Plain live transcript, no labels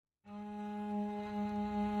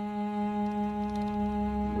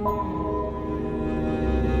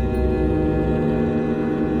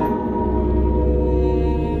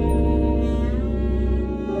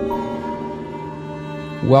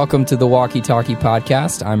Welcome to the Walkie Talkie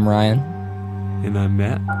Podcast. I'm Ryan. And I'm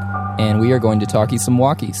Matt. And we are going to talkie some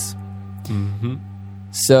walkies. Mm-hmm.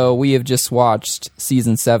 So we have just watched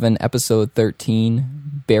Season 7, Episode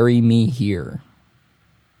 13, Bury Me Here.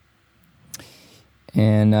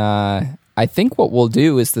 And I think what we'll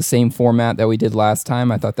do is the same format that we did last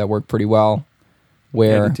time. I thought that worked pretty well.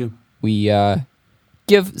 Where we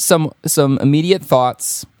give some immediate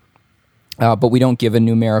thoughts, but we don't give a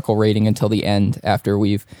numerical rating until the end after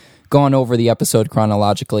we've gone over the episode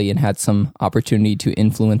chronologically and had some opportunity to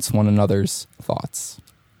influence one another's thoughts.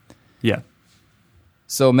 Yeah.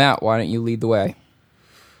 So, Matt, why don't you lead the way?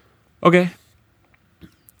 Okay.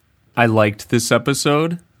 I liked this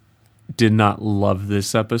episode. Did not love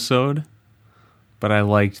this episode, but I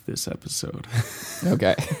liked this episode.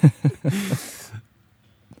 Okay.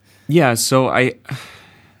 Yeah, so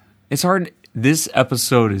it's hard. This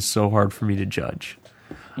episode is so hard for me to judge.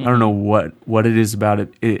 I don't know what it is about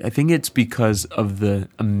it. I think it's because of the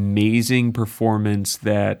amazing performance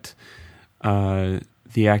that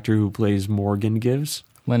the actor who plays Morgan gives.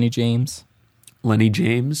 Lenny James,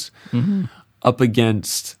 up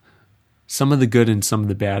against some of the good and some of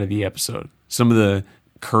the bad of the episode. Some of the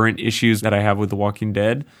current issues that I have with The Walking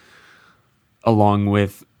Dead, along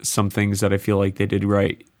with some things that I feel like they did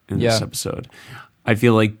right in this episode. I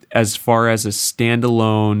feel like as far as a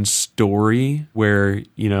standalone story where,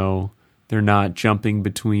 you know, they're not jumping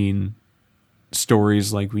between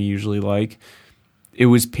stories like we usually like, it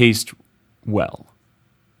was paced well.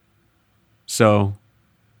 So,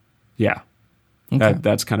 yeah, okay.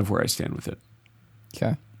 That's kind of where I stand with it.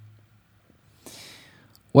 Okay.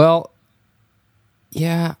 Well,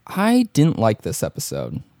 yeah, I didn't like this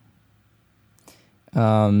episode.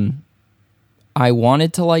 I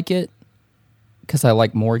wanted to like it because I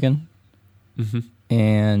like Morgan. Mm-hmm.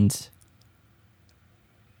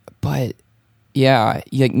 But yeah,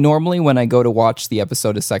 like normally when I go to watch the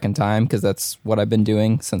episode a second time, because that's what I've been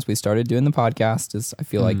doing since we started doing the podcast, is I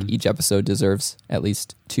feel like each episode deserves at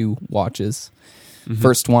least 2 watches. Mm-hmm.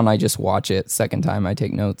 First one, I just watch it. Second time, I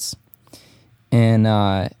take notes. And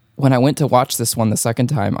when I went to watch this one the second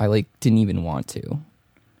time, I didn't even want to.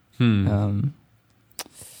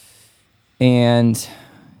 And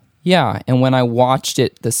yeah, and when I watched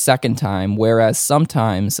it the second time, whereas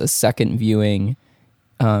sometimes a second viewing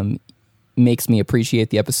makes me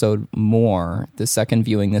appreciate the episode more, the second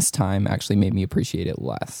viewing this time actually made me appreciate it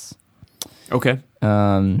less. Okay.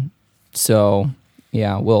 So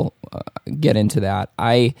yeah, we'll get into that.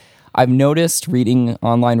 I've noticed reading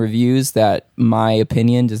online reviews that my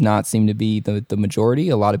opinion does not seem to be the majority.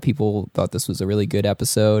 A lot of people thought this was a really good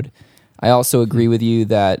episode. I also agree with you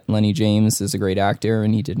that Lenny James is a great actor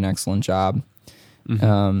and he did an excellent job.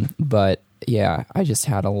 Mm-hmm. But yeah, I just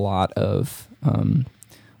had a lot of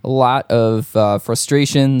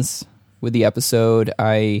frustrations with the episode.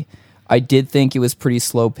 I did think it was pretty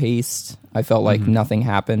slow paced. I felt like nothing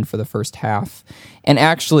happened for the first half. And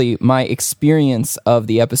actually, my experience of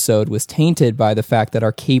the episode was tainted by the fact that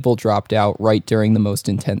our cable dropped out right during the most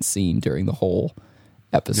intense scene during the whole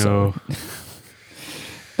episode.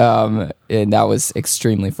 No. And that was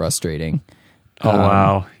extremely frustrating. Oh,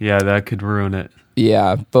 wow. Yeah, that could ruin it.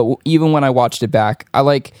 Yeah, but even when I watched it back,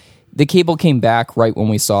 the cable came back right when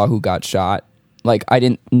we saw who got shot. Like,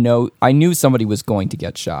 I knew somebody was going to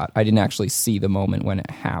get shot. I didn't actually see the moment when it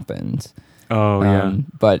happened. Oh, yeah.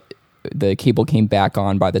 But the cable came back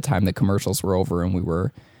on by the time the commercials were over and we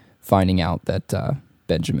were finding out that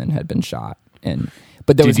Benjamin had been shot.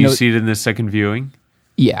 But did you see it in the second viewing?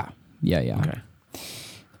 Yeah. Okay.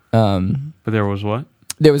 But there was what?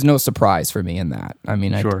 There was no surprise for me in that. I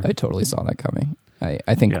mean, sure. I totally saw that coming.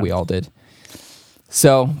 I think we all did.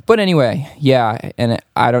 So, but anyway, yeah, and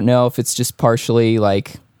I don't know if it's just partially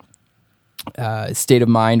like state of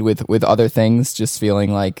mind with other things, just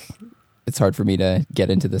feeling like it's hard for me to get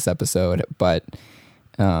into this episode. But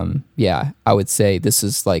yeah, I would say this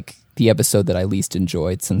is like the episode that I least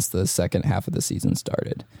enjoyed since the second half of the season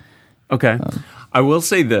started. Okay. I will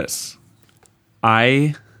say this.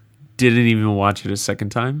 I didn't even watch it a second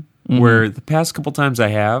time, where the past couple times I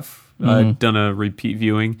have done a repeat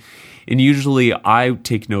viewing, and usually I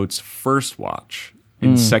take notes first watch,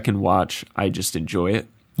 and second watch, I just enjoy it.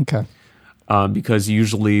 Okay. Because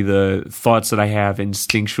usually the thoughts that I have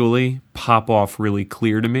instinctually pop off really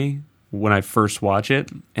clear to me when I first watch it,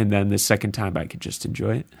 and then the second time I could just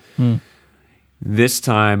enjoy it. This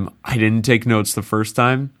time, I didn't take notes the first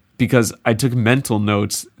time because I took mental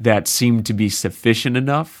notes that seemed to be sufficient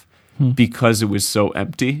enough because it was so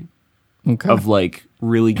empty Okay. of like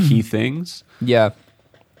really key things. Yeah.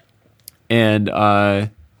 And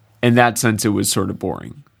in that sense, it was sort of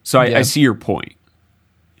boring. So I see your point.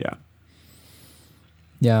 Yeah.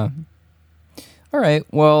 Yeah. All right.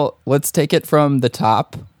 Well, let's take it from the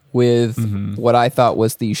top with what I thought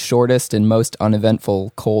was the shortest and most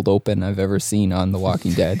uneventful cold open I've ever seen on The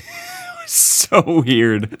Walking Dead, So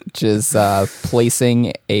weird. which is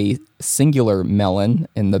placing a singular melon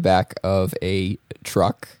in the back of a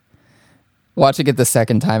truck. Watching it the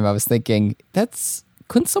second time, I was thinking,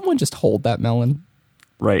 couldn't someone just hold that melon?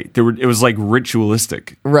 Right. It was like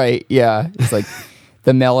ritualistic. Right, yeah. It's like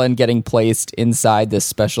the melon getting placed inside this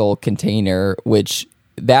special container, which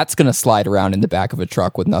that's going to slide around in the back of a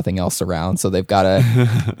truck with nothing else around. So they've got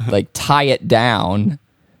to like tie it down.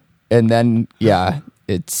 And then, yeah,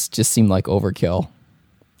 it's just seemed like overkill.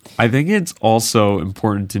 I think it's also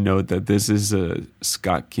important to note that this is a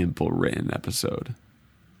Scott Gimple written episode.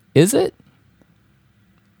 Is it?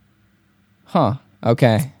 Huh.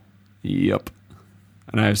 Okay. Yep.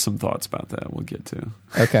 And I have some thoughts about that we'll get to.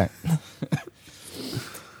 Okay.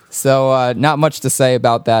 So not much to say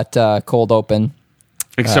about that cold open.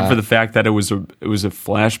 Except for the fact that it was a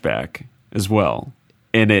flashback as well.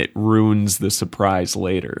 And it ruins the surprise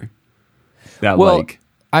later. That Well,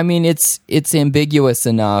 I mean, it's ambiguous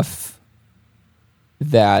enough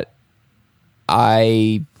that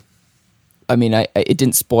it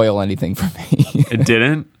didn't spoil anything for me. it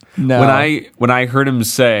didn't? No. When I heard him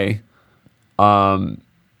say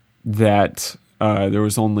that there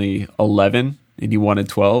was only 11 and he wanted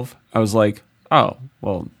 12, I was like, oh,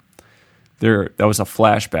 well, that was a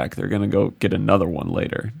flashback. They're going to go get another one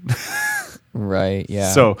later. Right,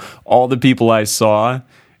 yeah. So all the people I saw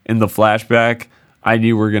in the flashback, I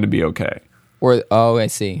knew were going to be okay. I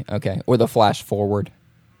see. Okay. Or the flash forward.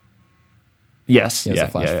 Yes. Yeah, Yeah.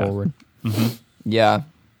 the flash yeah. forward. Mm-hmm. Yeah.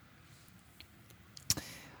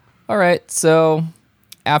 All right. So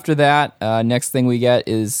after that, next thing we get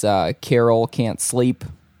is Carol can't sleep.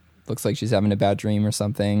 Looks like she's having a bad dream or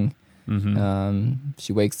something. Mm-hmm.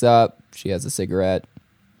 She wakes up. She has a cigarette.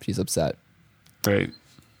 She's upset. Right.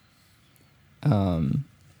 And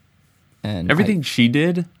everything she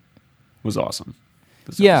did was awesome.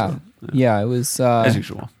 Yeah. It was as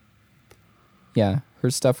usual. Yeah, her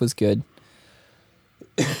stuff was good.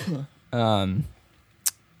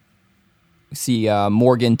 See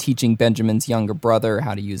Morgan teaching Benjamin's younger brother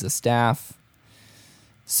how to use a staff.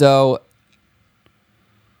 So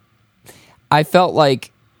I felt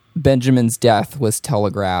like Benjamin's death was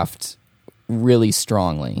telegraphed really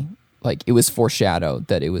strongly. Like it was foreshadowed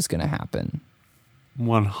that it was going to happen.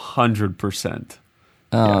 100%.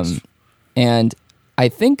 Yes. And I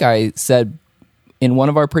think I said in one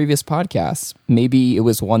of our previous podcasts, maybe it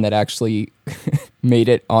was one that actually made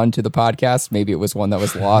it onto the podcast. Maybe it was one that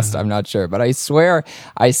was lost. I'm not sure. But I swear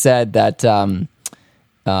I said that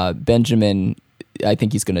Benjamin, I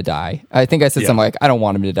think he's going to die. I think I said something like, I don't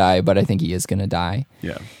want him to die, but I think he is going to die.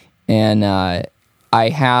 Yeah. And I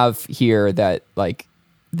have here that, like,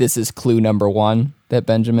 this is clue number one that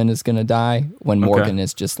Benjamin is going to die when Morgan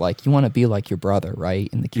is just like, you want to be like your brother, right?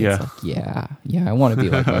 And the kid's like, yeah, I want to be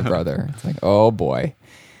like my brother. It's like, oh boy.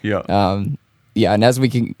 Yeah. And as we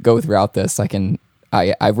can go throughout this,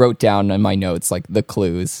 I wrote down in my notes, like the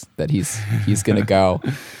clues that he's going to go.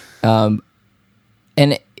 And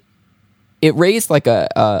it raised like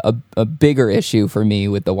a bigger issue for me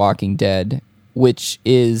with The Walking Dead, which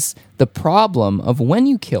is the problem of when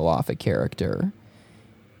you kill off a character,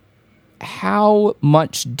 how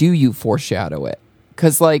much do you foreshadow it?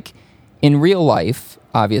 Because, like, in real life,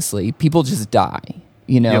 obviously, people just die.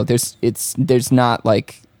 You know, there's not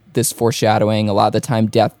like this foreshadowing. A lot of the time,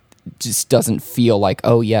 death just doesn't feel like,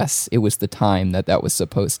 oh yes, it was the time that was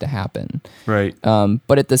supposed to happen. Right.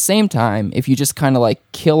 But at the same time, if you just kind of like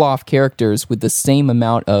kill off characters with the same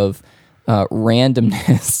amount of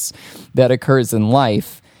randomness that occurs in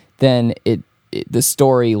life, then the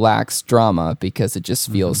story lacks drama because it just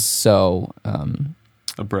feels so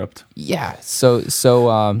abrupt. Yeah,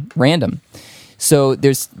 so random. So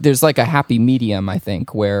there's like a happy medium, I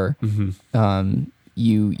think, where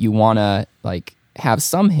you want to like have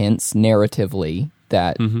some hints narratively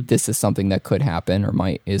that this is something that could happen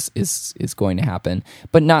or is going to happen,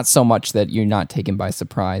 but not so much that you're not taken by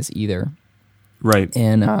surprise either. Right.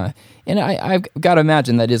 And I've got to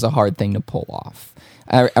imagine that is a hard thing to pull off.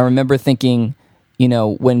 I remember thinking, you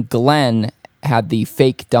know, when Glenn had the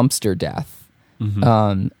fake dumpster death,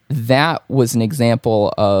 that was an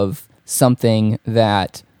example of something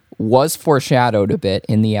that was foreshadowed a bit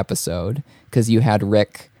in the episode because you had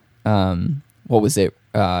Rick, what was it?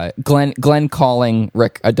 Glenn calling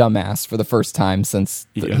Rick a dumbass for the first time since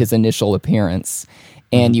his initial appearance,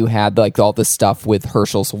 and you had like all this stuff with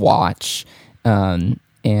Herschel's watch, and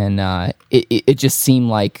it just seemed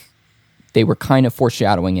like they were kind of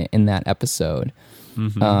foreshadowing it in that episode.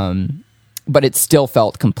 But it still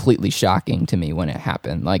felt completely shocking to me when it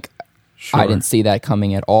happened. Like, I didn't see that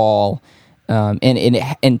coming at all.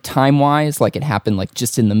 And time-wise, like, it happened like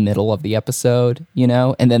just in the middle of the episode, you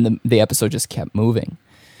know? And then the episode just kept moving.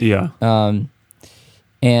 Yeah.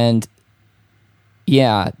 And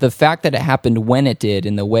yeah, the fact that it happened when it did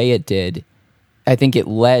and the way it did, I think it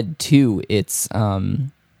led to its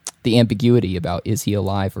the ambiguity about, is he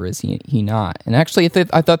alive or is he not? And actually,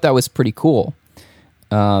 I thought that was pretty cool.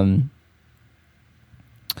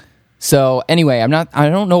 So anyway, I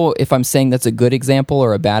don't know if I'm saying that's a good example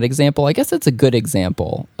or a bad example. I guess it's a good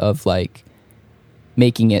example of like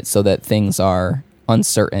making it so that things are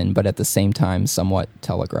uncertain, but at the same time somewhat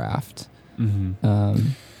telegraphed.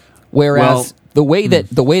 Whereas the way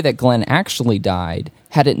that Glenn actually died,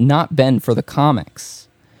 had it not been for the comics,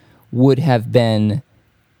 would have been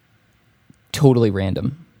totally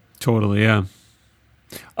random. Totally, yeah.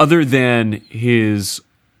 Other than his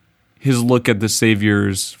look at the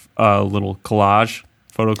Savior's little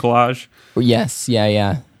photo collage. Yes,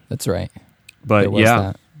 yeah, that's right. But yeah,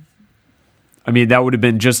 that. I mean, that would have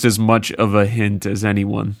been just as much of a hint as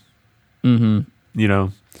anyone. You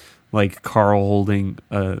know, like Carl holding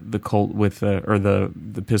the Colt with or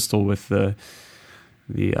the pistol with the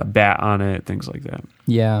bat on it, things like that.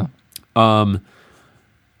 Yeah. I'll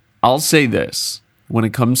say this: when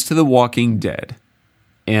it comes to The Walking Dead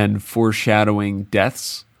and foreshadowing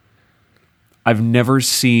deaths, I've never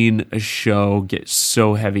seen a show get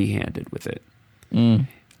so heavy-handed with it.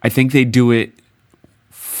 I think they do it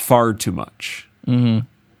far too much.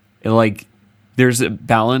 Like, there's a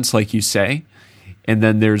balance, like you say, and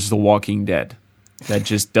then there's The Walking Dead that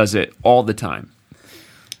just does it all the time.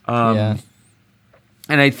 Yeah.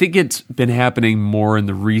 And I think it's been happening more in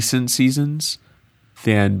the recent seasons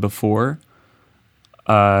than before.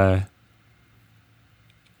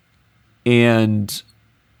 And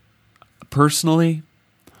personally,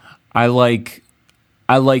 I like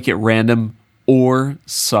it random or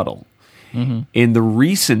subtle. In the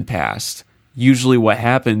recent past, usually what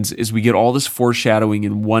happens is we get all this foreshadowing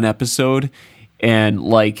in one episode, and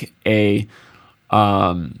like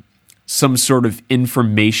some sort of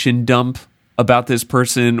information dump about this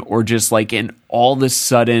person, or just like an all of a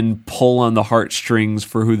sudden pull on the heartstrings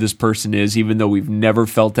for who this person is, even though we've never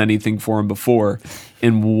felt anything for him before,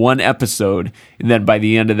 in one episode, and then by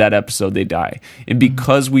the end of that episode they die. And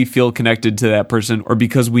because we feel connected to that person, or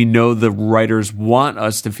because we know the writers want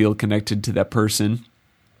us to feel connected to that person,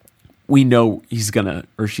 we know he's gonna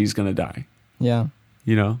or she's gonna die. Yeah.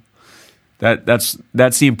 You know? That's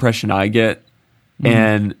the impression I get.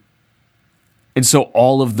 And so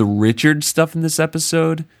all of the Richard stuff in this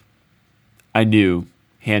episode, I knew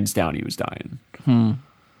hands down he was dying.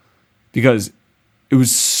 Because it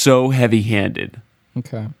was so heavy-handed.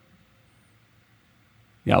 Okay.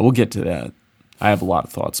 Yeah, we'll get to that. I have a lot of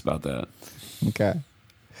thoughts about that. Okay.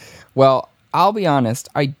 Well, I'll be honest.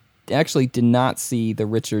 I actually did not see the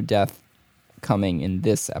Richard death coming in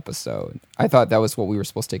this episode. I thought that was what we were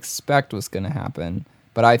supposed to expect was going to happen.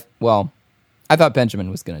 But I thought Benjamin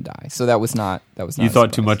was going to die. So that was not. You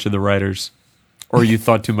thought too much of the writers. Or you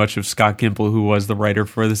thought too much of Scott Gimple, who was the writer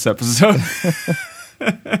for this episode.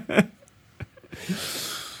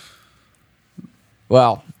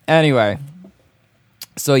 Well, anyway.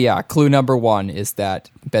 So yeah, clue number 1 is that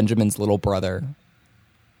Benjamin's little brother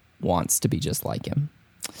wants to be just like him.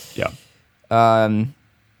 Yeah.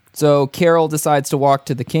 So Carol decides to walk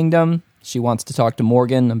to the kingdom. She wants to talk to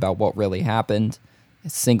Morgan about what really happened.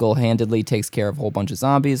 Single-handedly takes care of a whole bunch of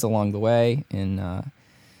zombies along the way in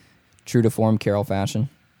true to form Carol fashion.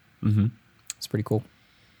 It's pretty cool.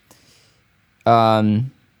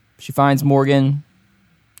 She finds Morgan.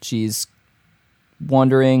 She's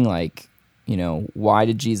wondering, like, you know, why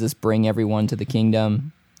did Jesus bring everyone to the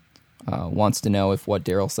kingdom? Wants to know if what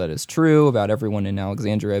Daryl said is true about everyone in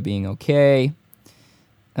Alexandria being okay.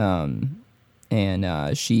 And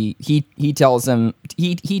he tells her,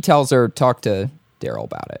 talk to Daryl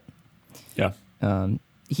about it. Yeah.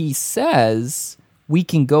 He says we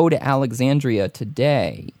can go to Alexandria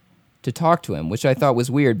today to talk to him, which I thought was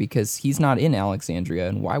weird because he's not in Alexandria,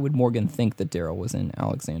 and why would Morgan think that Daryl was in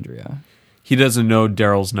Alexandria? He doesn't know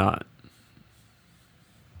Daryl's not.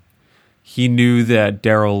 He knew that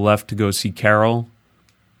Daryl left to go see Carol,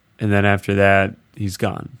 and then after that, he's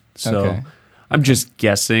gone. So okay. I'm just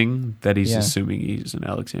guessing that he's assuming he's in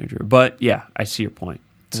Alexandria. But yeah, I see your point.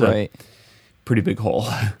 So, right. pretty big hole.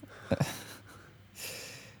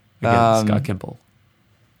 Again, Scott Kimball.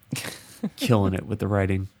 Killing it with the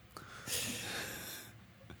writing.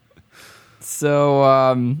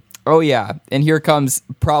 So, oh yeah, and here comes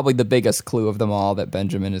probably the biggest clue of them all, that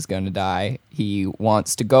Benjamin is going to die. He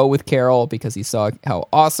wants to go with Carol because he saw how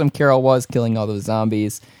awesome Carol was killing all those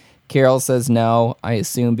zombies. Carol says no, I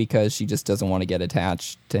assume because she just doesn't want to get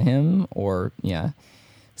attached to him, or yeah.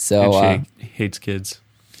 So and she hates kids.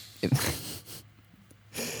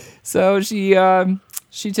 So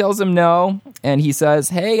she tells him no, and he says,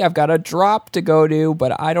 hey, I've got a drop to go to,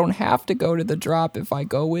 but I don't have to go to the drop if I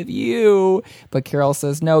go with you. But Carol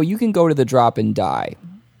says, no, you can go to the drop and die.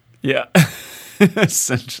 Yeah,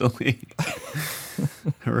 essentially.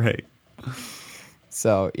 Right.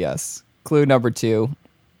 So, yes, clue number 2.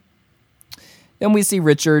 Then we see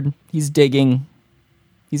Richard. He's digging.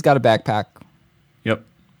 He's got a backpack. Yep.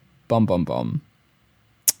 Bum, bum, bum.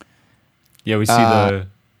 Yeah, we see the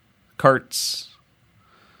carts.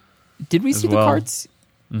 Did we see the carts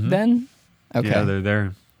then? Okay. Yeah, they're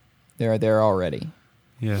there. They're there already.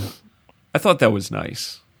 Yeah. I thought that was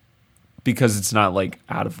nice because it's not like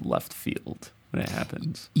out of left field when it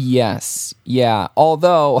happens. Yes. Yeah.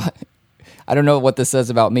 Although, I don't know what this says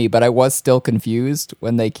about me, but I was still confused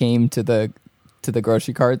when they came to the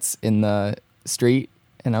grocery carts in the street.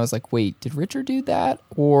 And I was like, wait, did Richard do that?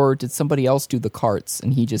 Or did somebody else do the carts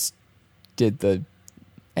and he just did the...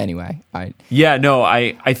 Anyway, I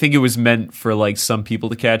think it was meant for like some people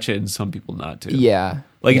to catch it and some people not to. Yeah.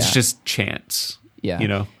 Like it's just chance. Yeah. You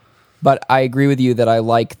know? But I agree with you that I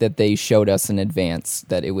like that they showed us in advance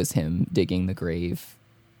that it was him digging the grave,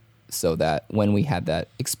 so that when we had that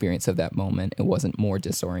experience of that moment, it wasn't more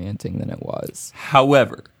disorienting than it was.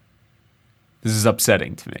 However, this is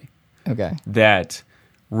upsetting to me. Okay. That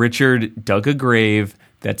Richard dug a grave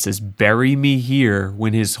that says, bury me here,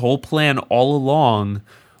 when his whole plan all along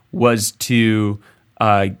was to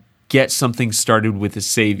get something started with the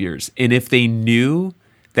Saviors. And if they knew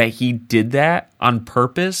that he did that on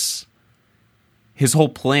purpose, his whole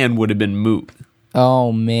plan would have been moot.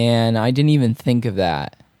 Oh, man, I didn't even think of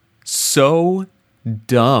that. So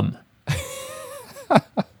dumb.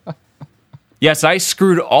 Yes, I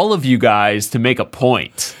screwed all of you guys to make a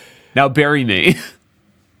point. Now bury me.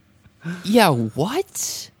 Yeah,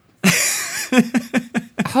 what?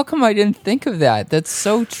 How come I didn't think of that? That's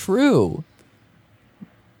so true.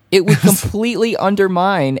 It would completely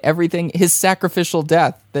undermine everything, his sacrificial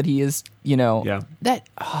death that he is, Yeah.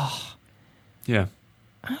 Yeah.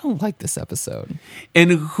 I don't like this episode.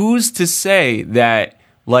 And who's to say that,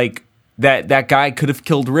 like, that guy could have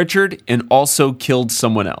killed Richard and also killed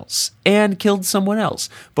someone else and killed someone else?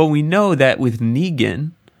 But we know that with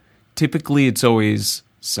Negan, typically it's always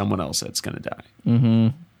someone else that's going to die. Mm-hmm.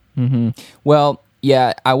 Mm-hmm. Well,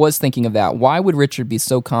 yeah, I was thinking of that. Why would Richard be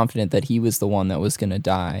so confident that he was the one that was going to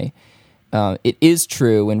die? It is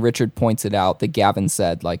true, and Richard points it out, that Gavin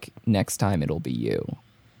said, like, next time it'll be you.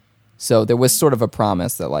 So there was sort of a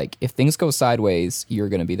promise that, like, if things go sideways, you're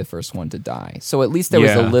going to be the first one to die. So at least there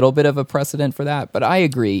was a little bit of a precedent for that. But I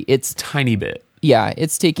agree. It's tiny bit. Yeah,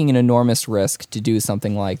 it's taking an enormous risk to do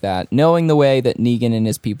something like that, knowing the way that Negan and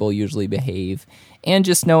his people usually behave, and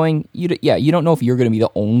just knowing, you don't know if you're going to be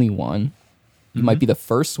the only one. You might be the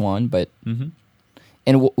first one, but... Mm-hmm.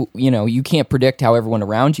 And, you can't predict how everyone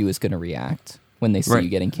around you is going to react when they see you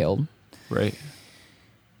getting killed. Right.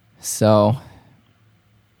 So...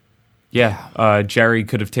 Yeah, Jerry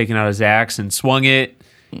could have taken out his axe and swung it.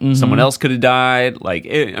 Mm-hmm. Someone else could have died.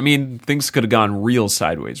 Things could have gone real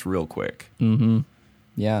sideways real quick. Mm-hmm.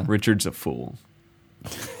 Yeah. Richard's a fool.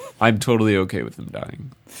 I'm totally okay with him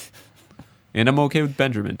dying. And I'm okay with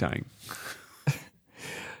Benjamin dying.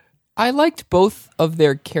 I liked both of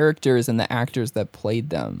their characters and the actors that played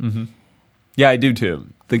them. Mm-hmm. Yeah, I do too.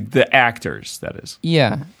 The actors, that is.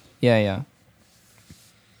 Yeah.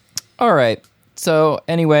 All right. So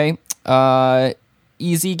anyway,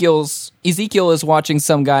 Ezekiel is watching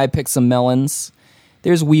some guy pick some melons.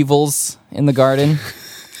 There's weevils in the garden.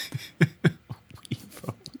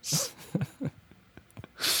 Weevils.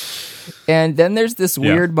 And then there's this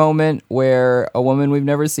weird moment where a woman we've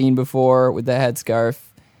never seen before with the headscarf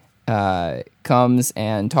comes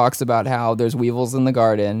and talks about how there's weevils in the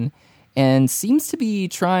garden, and seems to be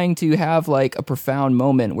trying to have like a profound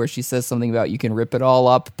moment where she says something about you can rip it all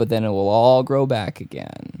up, but then it will all grow back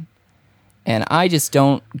again. And I just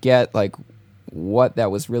don't get like what that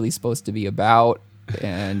was really supposed to be about,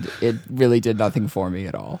 and it really did nothing for me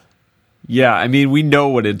at all. Yeah, I mean, we know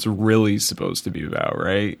what it's really supposed to be about,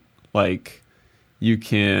 right? Like,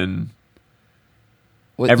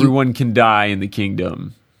 everyone can die in the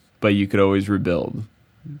kingdom, but you could always rebuild.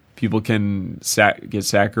 People can get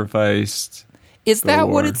sacrificed. Is that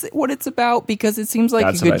what it's about? Because it seems like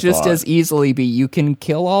That's it could just as easily be you can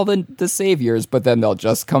kill all the saviors, but then they'll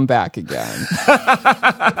just come back again.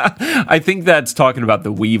 I think that's talking about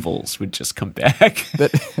the Weevils would just come back.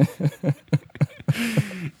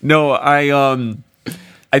 No,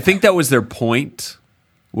 I think that was their point.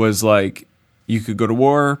 Was like you could go to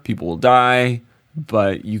war, people will die,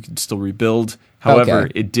 but you can still rebuild. However,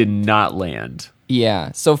 it did not land.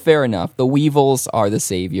 Yeah, so fair enough. The Weevils are the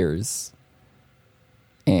saviors,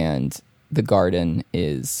 and the garden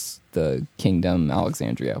is the kingdom,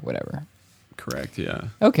 Alexandria, whatever. Correct, yeah.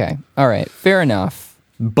 Okay, all right, fair enough.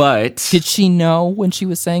 But did she know when she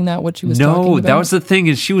was saying that what she was talking about? No, that was the thing,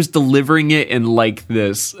 is she was delivering it in like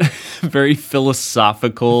this very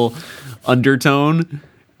philosophical undertone,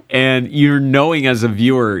 and you're knowing as a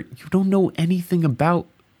viewer, you don't know anything about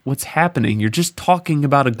what's happening. You're just talking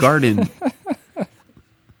about a garden.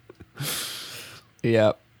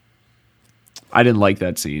 Yep. I didn't like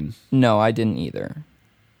that scene. No, I didn't either.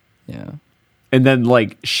 Yeah. And then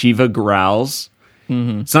like Shiva growls.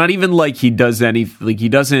 Mm-hmm. It's not even like he does anything. Like he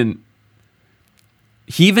doesn't.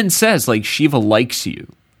 He even says like Shiva likes you.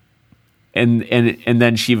 And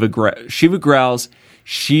then Shiva growls.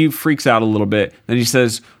 She freaks out a little bit. Then he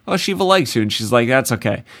says, "Oh, Shiva likes you," and she's like, "That's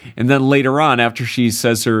okay." And then later on, after she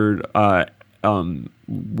says her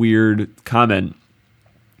weird comment,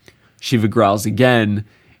 Shiva growls again,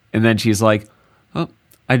 and then she's like, "Oh,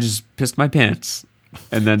 I just pissed my pants,"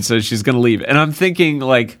 and then says she's gonna leave. And I'm thinking,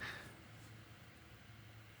 like,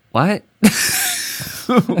 what?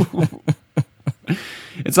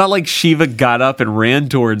 It's not like Shiva got up and ran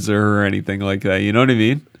towards her or anything like that. You know what I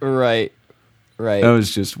mean? Right. Right. That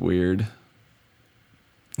was just weird.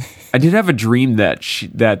 I did have a dream that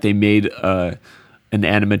that they made an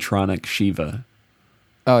animatronic Shiva.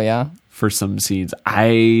 Oh, yeah? For some scenes.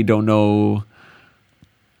 I don't know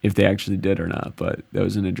if they actually did or not, but that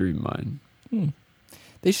was in a dream of mine.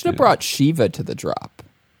 They should have brought Shiva to the drop.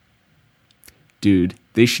 Dude,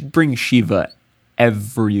 they should bring Shiva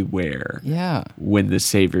everywhere. Yeah. When the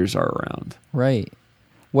saviors are around. Right.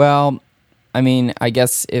 Well, I mean, I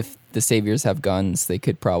guess if the saviors have guns, they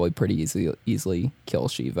could probably pretty easily kill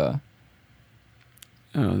Shiva.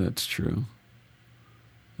 Oh, that's true.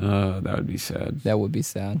 That would be sad. That would be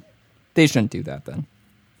sad. They shouldn't do that then.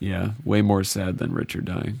 Yeah, way more sad than Richard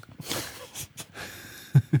dying.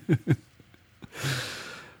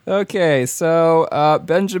 Okay, so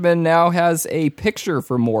Benjamin now has a picture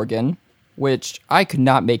for Morgan, which I could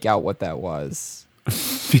not make out what that was.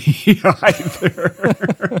 Me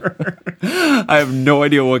either. I have no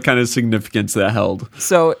idea what kind of significance that held.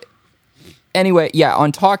 So anyway, yeah,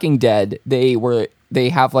 on Talking Dead, they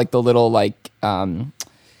have like the little like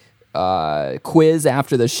quiz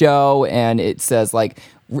after the show, and it says like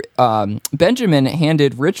Benjamin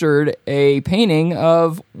handed Richard a painting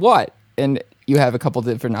of what? And you have a couple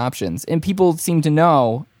different options, and people seem to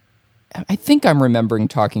know. I think I'm remembering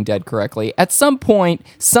Talking Dead correctly. At some point,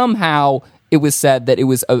 somehow, it was said that it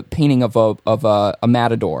was a painting of a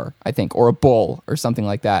matador, I think, or a bull, or something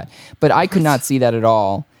like that. But I could not see that at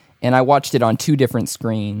all, and I watched it on two different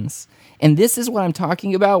screens. And this is what I'm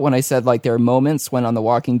talking about when I said, like, there are moments when on The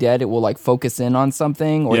Walking Dead it will, like, focus in on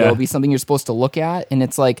something, or there'll be something you're supposed to look at, and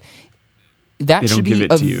it's like, that should be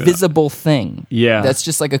a visible thing. Yeah. That's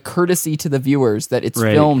just like a courtesy to the viewers that it's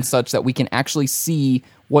filmed such that we can actually see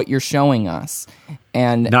what you're showing us.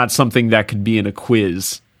 And not something that could be in a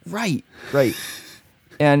quiz. Right.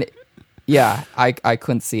 And yeah, I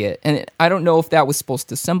couldn't see it. And I don't know if that was supposed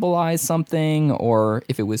to symbolize something or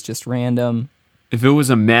if it was just random. If it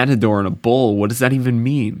was a matador and a bull, what does that even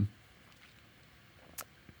mean?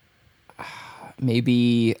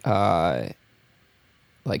 Maybe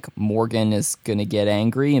like Morgan is going to get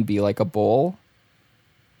angry and be like a bull.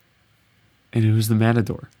 And it was the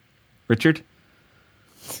matador. Richard?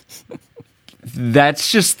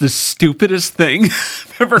 That's just the stupidest thing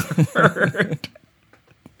I've ever heard.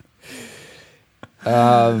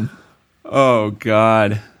 Oh,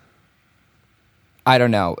 God. I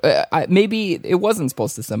don't know. Maybe it wasn't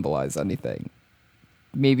supposed to symbolize anything.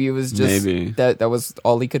 Maybe it was just that was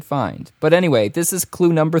all he could find. But anyway, this is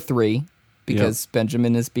clue number 3 because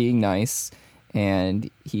Benjamin is being nice and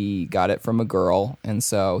he got it from a girl. And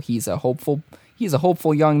so he's a hopeful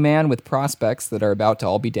young man with prospects that are about to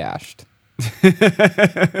all be dashed.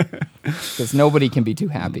 Because nobody can be too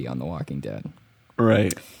happy on The Walking Dead.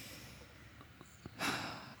 Right.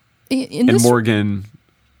 And Morgan...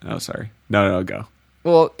 Oh, sorry. No, go.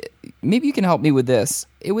 Well, maybe you can help me with this.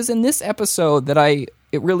 It was in this episode that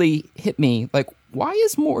it really hit me. Like, why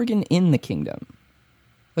is Morgan in the kingdom?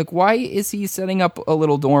 Like, why is he setting up a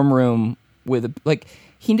little dorm room with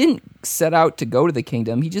he didn't set out to go to the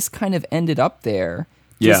kingdom. He just kind of ended up there.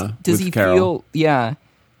 Does he Carol. feel,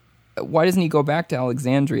 why doesn't he go back to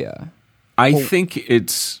Alexandria? I think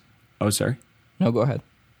it's, sorry. No, go ahead.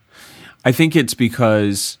 I think it's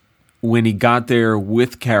because when he got there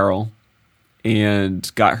with Carol and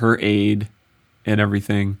got her aid and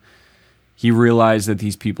everything, he realized that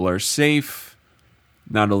these people are safe.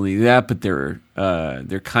 Not only that, but they're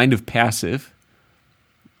kind of passive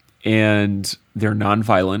and they're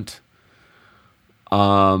nonviolent.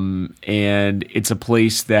 And it's a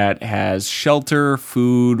place that has shelter,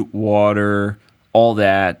 food, water, all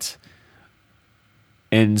that.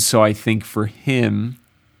 And so I think for him,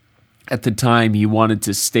 at the time, he wanted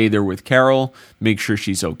to stay there with Carol, make sure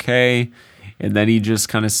she's okay, and then he just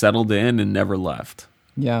kind of settled in and never left.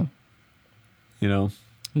 Yeah. You know?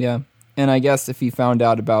 Yeah. And I guess if he found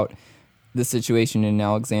out about the situation in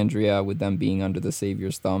Alexandria with them being under the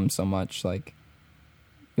Savior's thumb so much, like,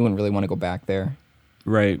 he wouldn't really want to go back there.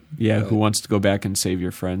 Right. Yeah, but who wants to go back and save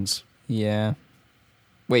your friends? Yeah.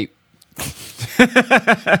 Wait.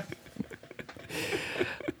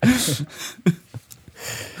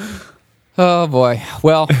 Oh, boy.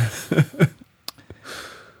 Well,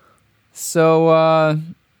 so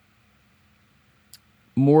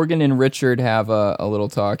Morgan and Richard have a little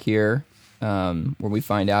talk here where we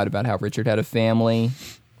find out about how Richard had a family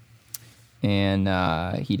and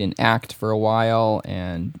he didn't act for a while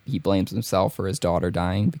and he blames himself for his daughter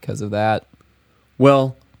dying because of that.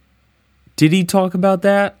 Well, did he talk about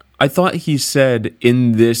that? I thought he said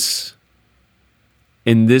in this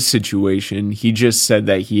situation, he just said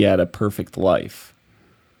that he had a perfect life.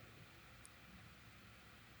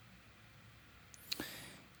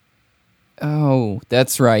 Oh,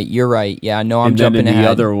 that's right. You're right. Yeah, no, I'm jumping then in ahead.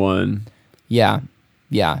 The other one, yeah,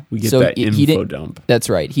 we get that info dump. That's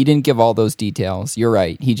right. He didn't give all those details. You're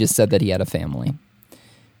right. He just said that he had a family.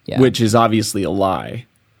 Yeah. Which is obviously a lie.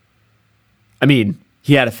 I mean,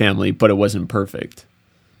 he had a family, but it wasn't perfect.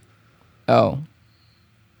 Oh.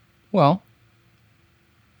 Well,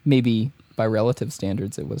 maybe by relative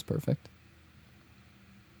standards it was perfect.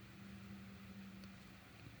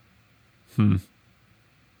 I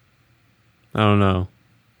don't know.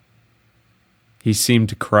 He seemed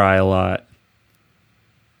to cry a lot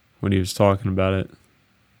when he was talking about it.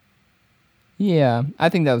 Yeah, I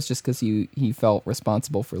think that was just because he felt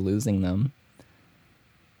responsible for losing them.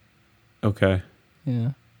 Okay.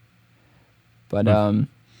 Yeah. But,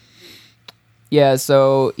 yeah,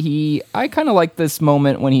 so I kind of like this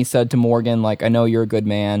moment when he said to Morgan, like, I know you're a good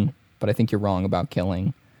man, but I think you're wrong about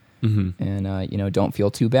killing. Mm-hmm. And, don't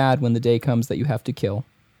feel too bad when the day comes that you have to kill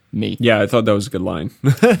me. Yeah, I thought that was a good line.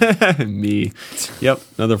 Me. Yep,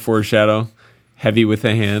 another foreshadow. Heavy with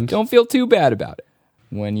a hand. Don't feel too bad about it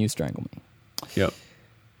when you strangle me. Yep.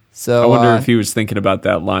 So I wonder if he was thinking about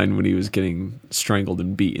that line when he was getting strangled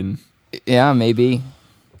and beaten. Yeah, maybe.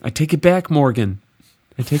 I take it back, Morgan.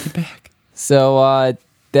 I take it back. So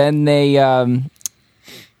then they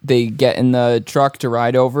get in the truck to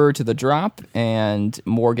ride over to the drop, and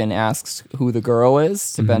Morgan asks who the girl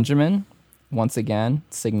is to Benjamin, once again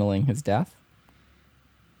signaling his death.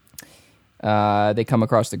 They come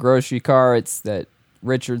across the grocery carts that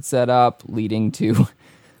Richard set up, leading to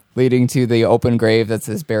the open grave that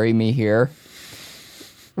says "Bury me here,"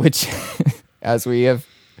 which, as we have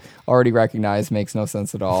already recognized, makes no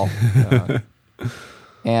sense at all.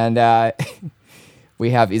 And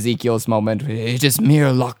we have Ezekiel's moment. It is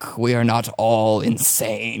mere luck. We are not all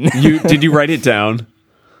insane. Did you write it down?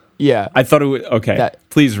 Yeah. I thought it was... Okay,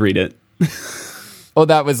 please read it. Oh,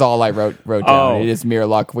 that was all I wrote down. Oh. It is mere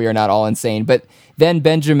luck. We are not all insane. But then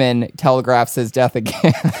Benjamin telegraphs his death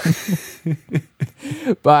again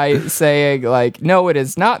by saying, like, no, it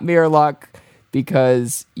is not mere luck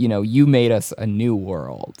because, you made us a new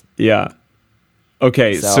world. Yeah.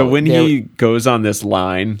 Okay, so when he goes on this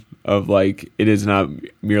line of, like, it is not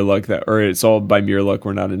mere luck or it's all by mere luck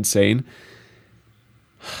we're not insane.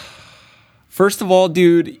 First of all,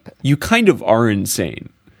 dude, you kind of are insane.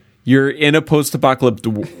 You're in a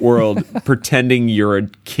post-apocalyptic world pretending you're a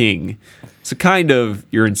king. So kind of,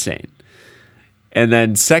 you're insane. And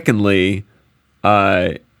then secondly,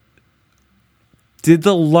 did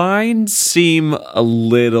the line seem a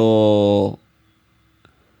little...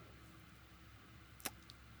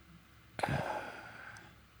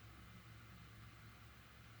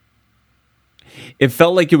 It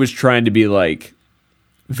felt like it was trying to be, like,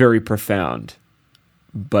 very profound,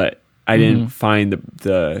 but I didn't find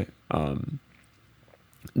the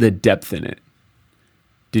depth in it.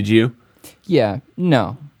 Did you? Yeah.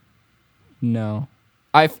 No.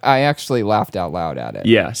 I actually laughed out loud at it.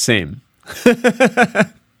 Yeah, same.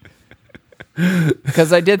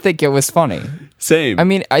 Because I did think it was funny. Same. I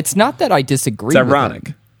mean, it's not that I disagree. It's ironic. With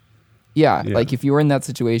him. Yeah, like if you were in that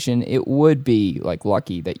situation, it would be like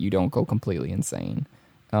lucky that you don't go completely insane.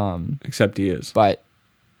 Except he is. But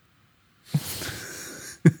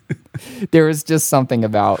there was just something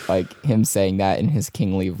about like him saying that in his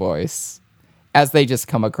kingly voice as they just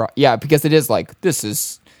come across. Yeah, because it is like this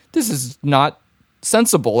is not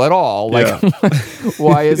sensible at all. Like,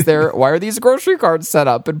 why are these grocery carts set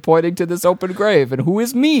up and pointing to this open grave? And who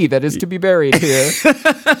is me that is to be buried here?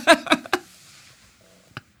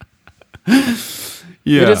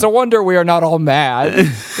 Yeah. It is a wonder we are not all mad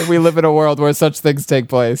that we live in a world where such things take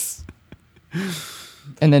place.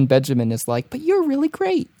 And then Benjamin is like, but you're really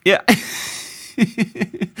great. Yeah.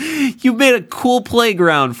 You made a cool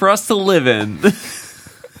playground for us to live in.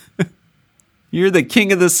 You're the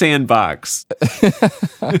king of the sandbox.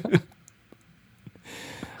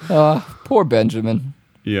 Poor Benjamin.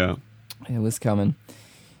 Yeah. It was coming.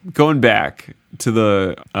 Going back to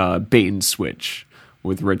the bait and switch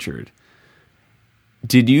with Richard.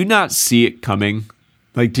 Did you not see it coming?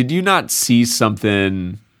 Like, did you not see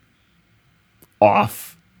something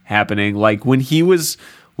off happening? Like when he was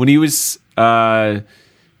right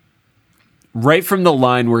from the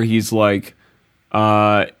line where he's like,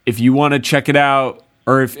 if you want to check it out,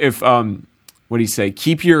 or if what do you say?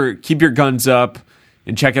 Keep your guns up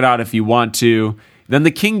and check it out if you want to. Then the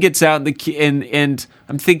king gets out, and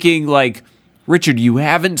I'm thinking like, Richard, you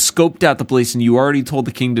haven't scoped out the place, and you already told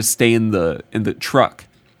the king to stay in the truck.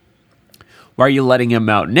 Why are you letting him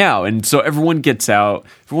out now? And so everyone gets out.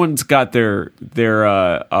 Everyone's got their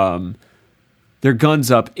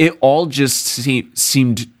guns up. It all just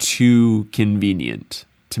seemed too convenient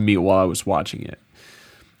to me while I was watching it,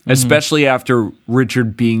 especially after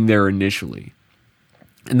Richard being there initially.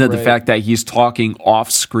 And then the fact that he's talking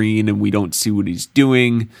off screen and we don't see what he's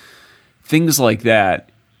doing, things like that.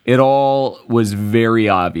 It all was very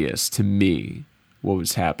obvious to me what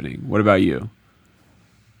was happening. What about you?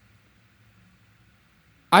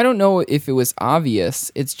 I don't know if it was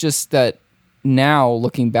obvious. It's just that now,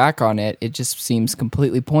 looking back on it, it just seems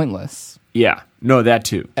completely pointless. Yeah. No, that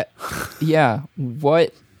too. Yeah.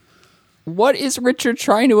 What is Richard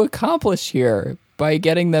trying to accomplish here by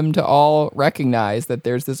getting them to all recognize that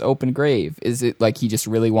there's this open grave? Is it like he just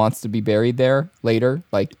really wants to be buried there later?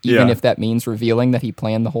 Like, even if that means revealing that he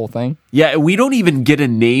planned the whole thing? Yeah, we don't even get a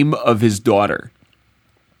name of his daughter.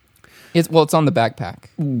 It's on the backpack.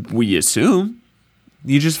 We assume.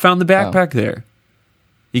 You just found the backpack there.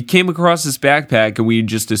 He came across this backpack, and we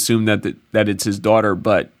just assumed that it's his daughter,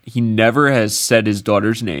 but he never has said his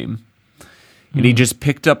daughter's name. And he just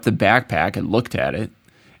picked up the backpack and looked at it,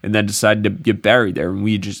 and then decided to get buried there.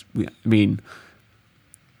 And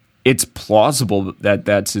it's plausible that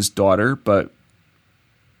that's his daughter, but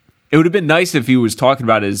it would have been nice if he was talking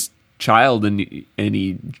about his child and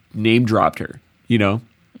he name dropped her, you know?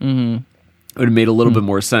 Mm-hmm. It would have made a little bit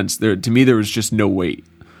more sense. To me, there was just no weight.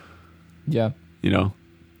 Yeah. You know?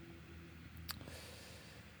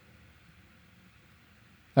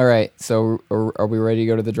 All right. So are we ready to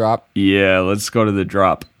go to the drop? Yeah, let's go to the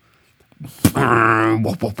drop.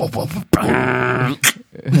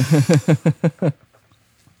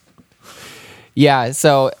 Yeah.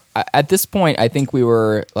 So at this point, I think we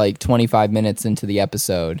were like 25 minutes into the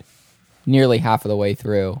episode, nearly half of the way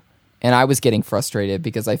through. And I was getting frustrated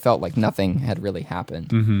because I felt like nothing had really happened.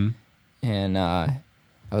 Mm-hmm. And I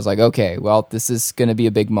was like, okay, well, this is going to be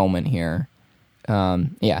a big moment here.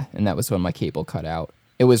 Yeah, and that was when my cable cut out.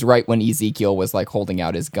 It was right when Ezekiel was like holding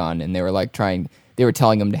out his gun, and they were like they were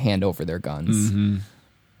telling him to hand over their guns.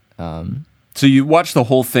 Mm-hmm. So you watched the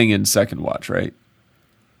whole thing in second watch, right?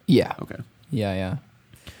 Yeah. Okay. Yeah.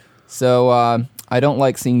 So I don't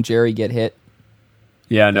like seeing Jerry get hit.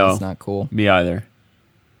 Yeah, no. It's not cool. Me either.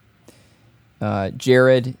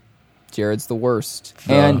 Jared's the worst.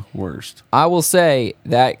 Worst. I will say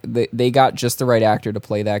that they got just the right actor to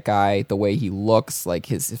play that guy, the way he looks, like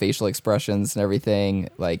his facial expressions and everything.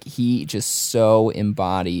 Like, he just so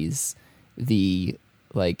embodies the,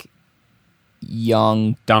 like,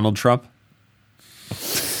 young... Donald Trump?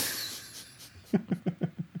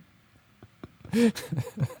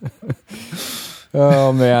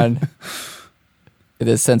 Oh, man.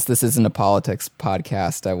 Since this isn't a politics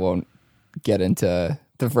podcast, I won't get into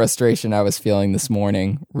the frustration I was feeling this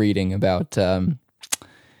morning reading about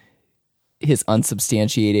his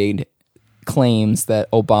unsubstantiated claims that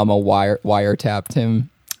Obama wiretapped him.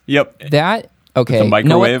 Yep. That okay. The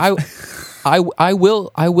microwave. You know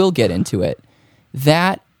what? I will get into it.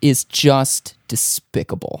 That is just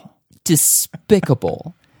despicable.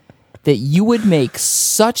 despicable that you would make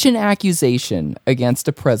such an accusation against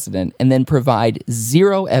a president and then provide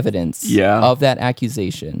zero evidence of that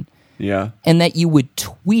accusation. Yeah. And that you would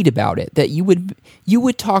tweet about it, that you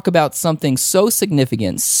would talk about something so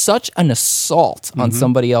significant, such an assault on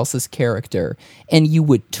somebody else's character, and you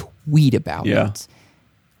would tweet about it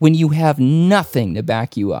when you have nothing to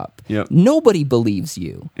back you up. Yep. Nobody believes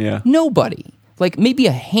you. Yeah. Nobody. Like maybe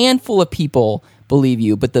a handful of people believe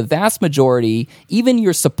you, but the vast majority, even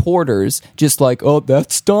your supporters, just like, oh,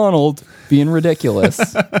 that's Donald being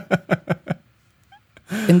ridiculous.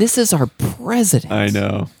 And this is our president. I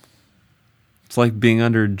know. It's like being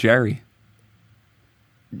under Jerry.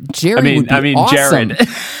 Jerry would be awesome. Jared.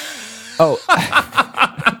 Oh.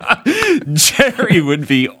 Jerry would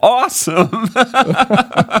be awesome.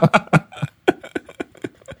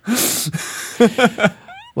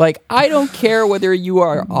 Like, I don't care whether you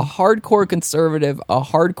are a hardcore conservative, a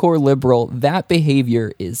hardcore liberal, that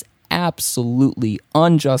behavior is absolutely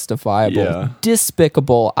unjustifiable,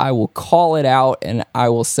 despicable. I will call it out and I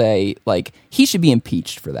will say, like, he should be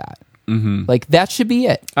impeached for that. Mm-hmm. Like, that should be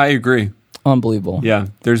it. I agree. Unbelievable. Yeah,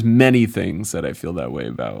 there's many things that I feel that way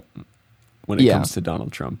about when it comes to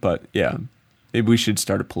Donald Trump. But yeah, maybe we should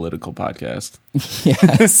start a political podcast.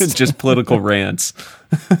 Yes. Just political rants.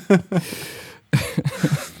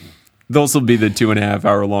 Those will be the 2.5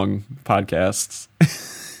 hour long podcasts.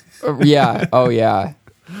 Yeah. Oh, yeah.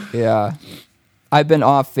 Yeah. I've been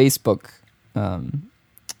off Facebook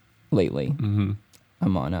lately. Mm-hmm.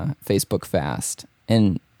 I'm on a Facebook fast.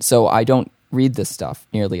 And so I don't read this stuff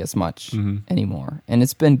nearly as much anymore. And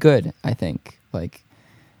it's been good, I think. Like,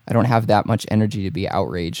 I don't have that much energy to be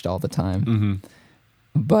outraged all the time. Mm-hmm.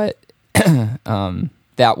 But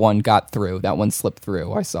that one got through. That one slipped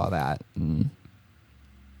through. I saw that. And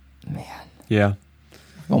man. Yeah.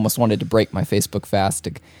 I almost wanted to break my Facebook fast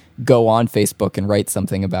to go on Facebook and write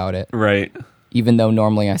something about it. Right. Even though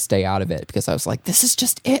normally I stay out of it because I was like, this is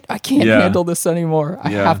just it. I can't handle this anymore.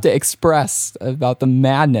 I have to express about the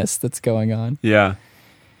madness that's going on. Yeah.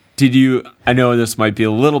 I know this might be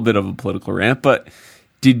a little bit of a political rant, but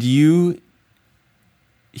did you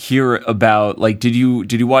hear about, like, did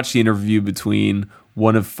you watch the interview between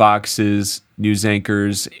one of Fox's news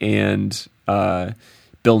anchors and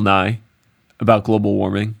Bill Nye about global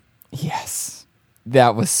warming? Yes.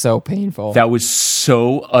 That was so painful. That was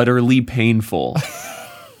so utterly painful.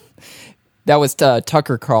 That was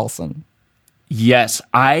Tucker Carlson. Yes,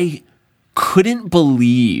 I could not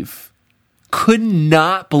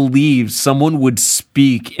believe someone would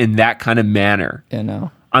speak in that kind of manner. You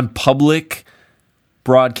know, on public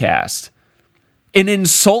broadcast and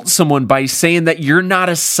insult someone by saying that you're not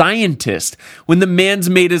a scientist when the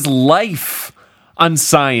man's made his life on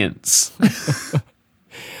science.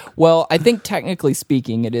 Well, I think technically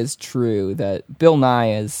speaking, it is true that Bill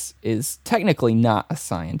Nye is technically not a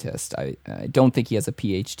scientist. I don't think he has a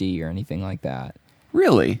PhD or anything like that.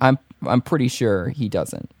 Really? I'm pretty sure he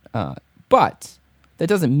doesn't. But that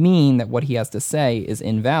doesn't mean that what he has to say is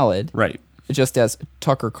invalid. Right. Just as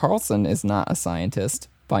Tucker Carlson is not a scientist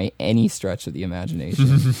by any stretch of the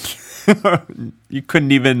imagination. You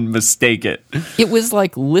couldn't even mistake it. It was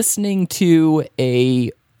like listening to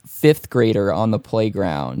a fifth grader on the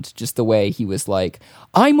playground, just the way he was like,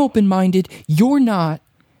 I'm open-minded, you're not.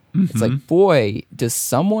 Mm-hmm. It's like, boy, does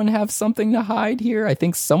someone have something to hide here? I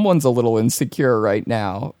think someone's a little insecure right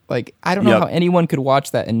now. Like, I don't know how anyone could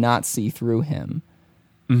watch that and not see through him.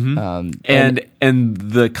 Mm-hmm. And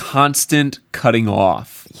the constant cutting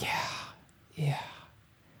off. Yeah.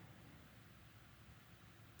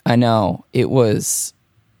 I know. It was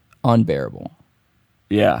unbearable.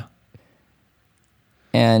 Yeah.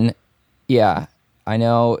 And yeah, I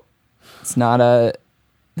know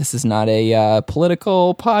this is not a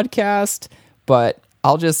political podcast, but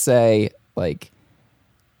I'll just say, like,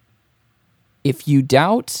 if you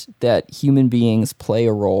doubt that human beings play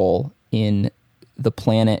a role in the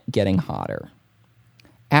planet getting hotter,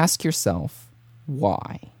 ask yourself,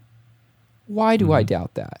 why? Why do I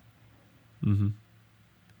doubt that? Mm-hmm.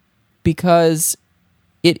 Because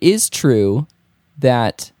it is true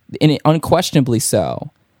that, and unquestionably so,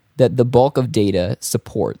 that the bulk of data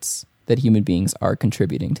supports that human beings are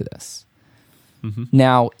contributing to this. Mm-hmm.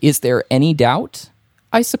 Now, is there any doubt?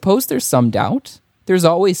 I suppose there's some doubt. There's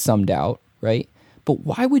always some doubt, right? But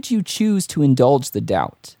why would you choose to indulge the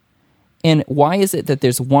doubt? And why is it that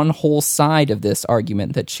there's one whole side of this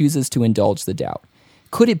argument that chooses to indulge the doubt?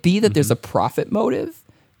 Could it be that there's a profit motive?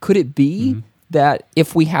 Could it be that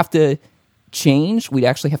if we have to change, we'd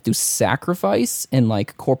actually have to sacrifice, and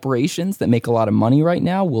like corporations that make a lot of money right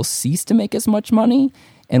now will cease to make as much money,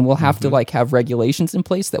 and will have to like have regulations in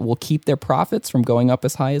place that will keep their profits from going up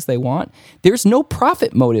as high as they want. There's no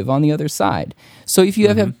profit motive on the other side. So if you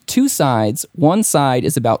have two sides, one side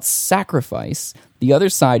is about sacrifice, the other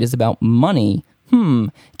side is about money.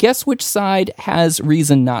 Guess which side has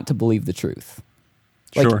reason not to believe the truth?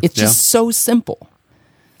 Like, Sure, it's just so simple.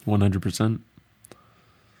 100%.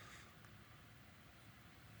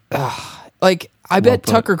 Like, I bet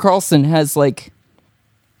Tucker Carlson has like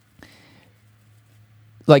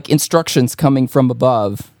instructions coming from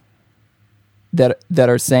above that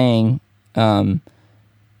are saying,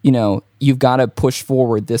 you've got to push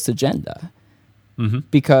forward this agenda.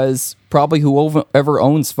 Because probably whoever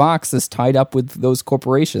owns Fox is tied up with those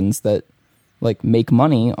corporations that like make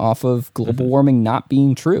money off of global warming not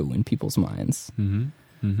being true in people's minds.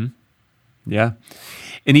 Yeah.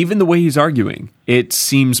 And even the way he's arguing, it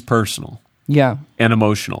seems personal. Yeah. And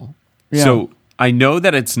emotional. Yeah. So I know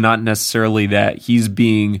that it's not necessarily that he's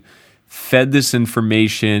being fed this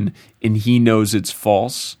information and he knows it's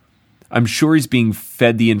false. I'm sure he's being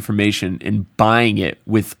fed the information and buying it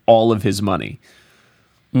with all of his money.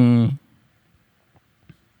 You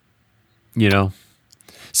know,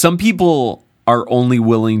 some people are only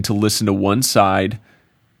willing to listen to one side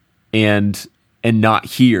and not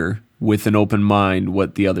hear with an open mind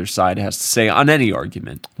what the other side has to say on any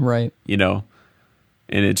argument. Right. You know,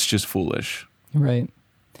 and it's just foolish. Right.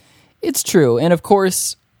 It's true. And of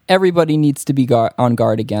course, everybody needs to be on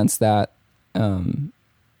guard against that.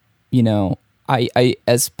 I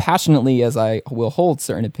as passionately as I will hold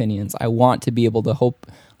certain opinions, I want to be able to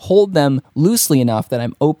hold them loosely enough that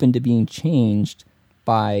I'm open to being changed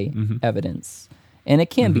by evidence. And it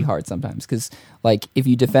can be hard sometimes because, like, if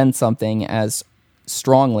you defend something as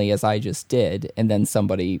strongly as I just did, and then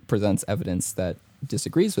somebody presents evidence that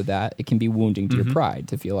disagrees with that, it can be wounding to your pride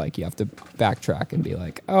to feel like you have to backtrack and be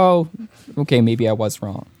like, oh, okay, maybe I was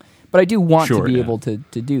wrong. But I do want to be able to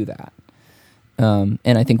do that. And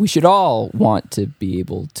I think we should all want to be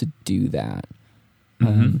able to do that.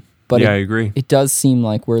 But I agree. It does seem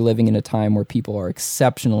like we're living in a time where people are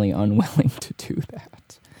exceptionally unwilling to do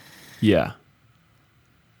that. Yeah.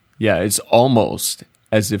 Yeah, it's almost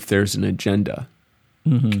as if there's an agenda.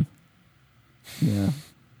 Yeah.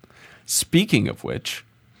 Speaking of which,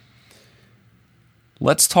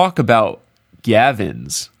 let's talk about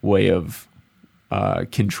Gavin's way of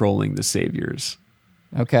controlling the Saviors.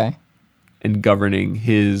 Okay. And governing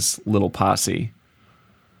his little posse,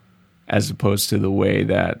 as opposed to the way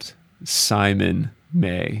that Simon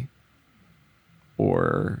may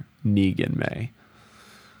or Negan may.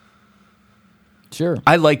 Sure.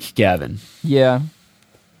 I like Gavin. Yeah.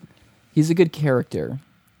 He's a good character.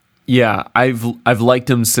 Yeah, I've liked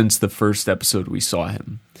him since the first episode we saw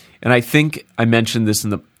him. And I think I mentioned this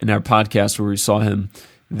in our podcast where we saw him,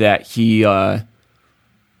 that he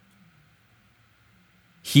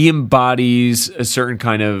embodies a certain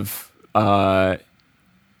kind of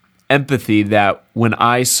empathy that when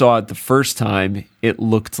I saw it the first time, it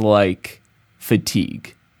looked like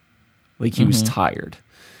fatigue. Like he was tired.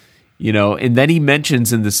 You know, and then he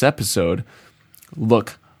mentions in this episode,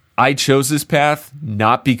 look, I chose this path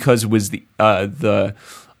not because it was the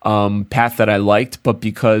path that I liked, but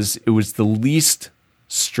because it was the least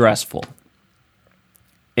stressful.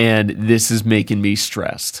 And this is making me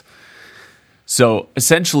stressed. So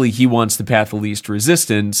essentially, he wants the path of least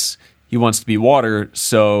resistance. He wants to be water,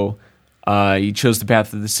 so he chose the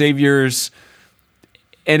path of the Saviors.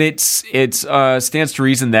 And it stands to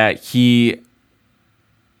reason that he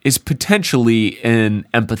is potentially an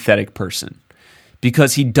empathetic person,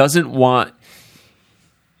 because he doesn't want.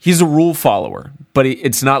 He's a rule follower, but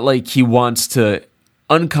it's not like he wants to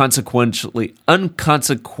unconsequently. My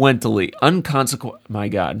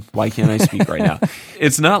God, why can't I speak right now?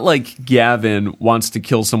 It's not like Gavin wants to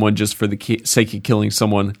kill someone just for the sake of killing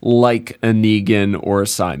someone, like a Negan or a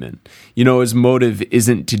Simon. You know, his motive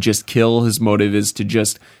isn't to just kill. His motive is to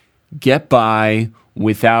just get by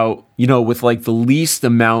without, with like the least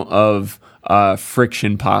amount of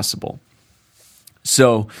friction possible.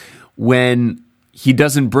 So when he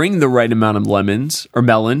doesn't bring the right amount of lemons or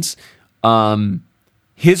melons,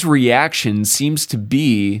 his reaction seems to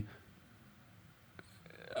be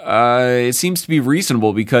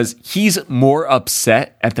reasonable, because he's more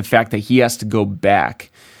upset at the fact that he has to go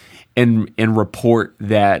back and report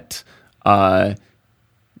that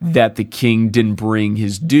that the king didn't bring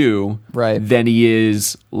his due, right, than he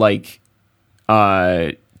is like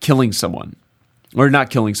killing someone, or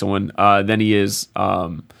not killing someone. Than he is.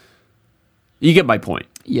 You get my point.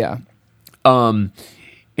 Yeah. And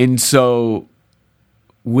so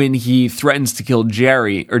when he threatens to kill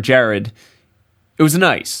Jared, it was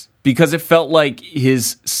nice. because it felt like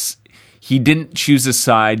he didn't choose a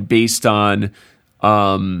side based on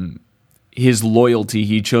his loyalty.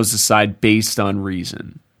 He chose a side based on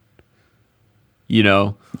reason. You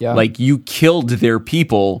know, like you killed their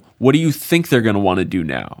people. What do you think they're going to want to do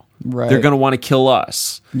now? Right. They're going to want to kill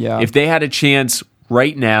us. Yeah. If they had a chance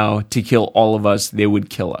right now to kill all of us, they would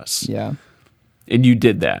kill us. Yeah. And you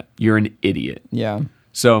did that. You're an idiot. Yeah.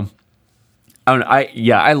 So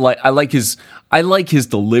I like his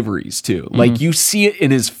deliveries too. Mm-hmm. Like you see it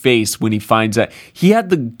in his face when he finds out. He had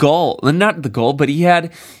the gall, not the gall, but he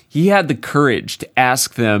had the courage to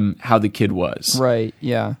ask them how the kid was. Right.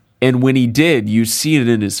 Yeah. And when he did, you see it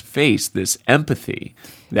in his face, this empathy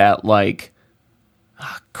that like,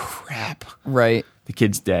 crap. Right. The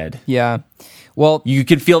kid's dead. Yeah. Well, you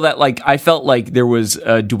could feel that. Like I felt like there was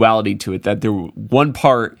a duality to it. That there one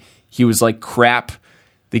part he was like, crap,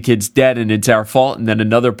 the kid's dead and it's our fault. And then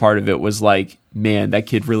another part of it was like, man, that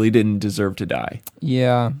kid really didn't deserve to die.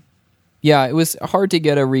 Yeah. Yeah, it was hard to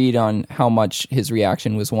get a read on how much his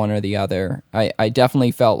reaction was one or the other. I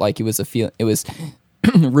definitely felt like it was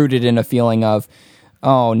rooted in a feeling of,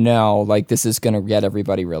 oh no, like this is going to get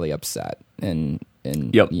everybody really upset, and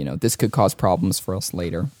yep. you know, this could cause problems for us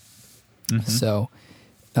later.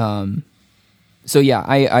 Mm-hmm. So yeah,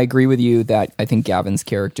 I agree with you that I think Gavin's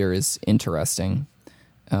character is interesting.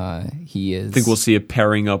 He is. I think we'll see a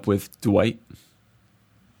pairing up with Dwight.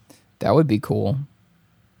 That would be cool.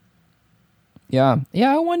 Yeah.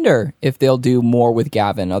 I wonder if they'll do more with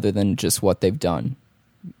Gavin other than just what they've done.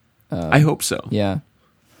 I hope so. Yeah.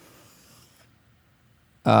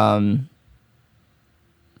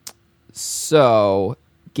 So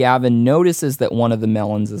Gavin notices that one of the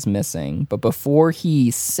melons is missing, but before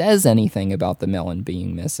he says anything about the melon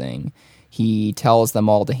being missing, he tells them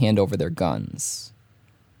all to hand over their guns.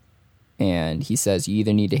 And he says, you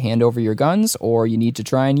either need to hand over your guns or you need to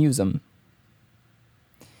try and use them.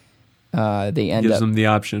 Gives them the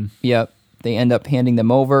option. Yep. They end up handing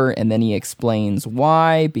them over, and then he explains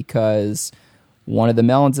why, because one of the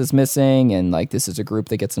melons is missing, and like this is a group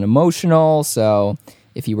that gets an emotional, so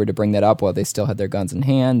if you were to bring that up while they still had their guns in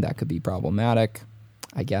hand, that could be problematic,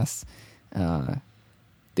 I guess.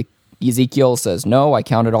 Ezekiel says, no, I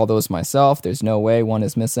counted all those myself. There's no way one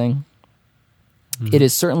is missing. Mm-hmm. It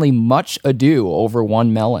is certainly much ado over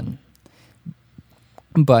one melon.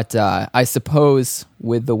 But I suppose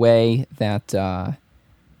with the way that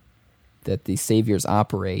the saviors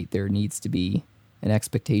operate, there needs to be an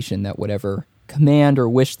expectation that whatever command or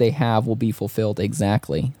wish they have will be fulfilled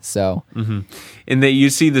exactly. So, mm-hmm. And you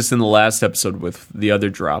see this in the last episode with the other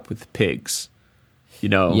drop with pigs. You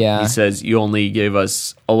know, He says, you only gave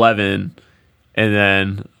us 11, and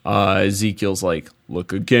then Ezekiel's like,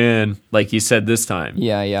 look again, like he said this time.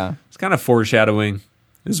 Yeah. It's kind of foreshadowing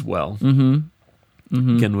as well. Mm-hmm.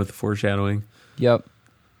 Mm-hmm. Again with the foreshadowing. Yep.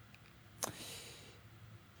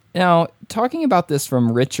 Now, talking about this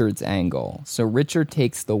from Richard's angle, so Richard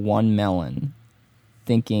takes the one melon,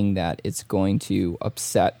 thinking that it's going to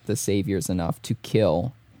upset the saviors enough to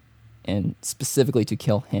kill, and specifically to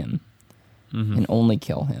kill him, mm-hmm. and only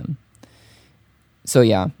kill him. So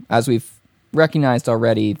yeah, as we've recognized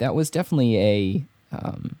already, that was definitely a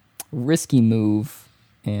risky move,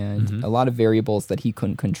 and mm-hmm. a lot of variables that he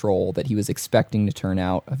couldn't control, that he was expecting to turn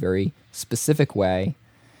out a very specific way.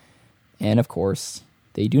 And of course,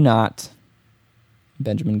 they do not.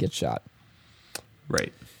 Benjamin gets shot.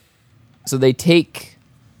 Right. So they take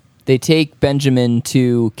Benjamin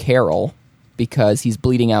to Carol because he's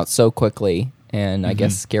bleeding out so quickly, and I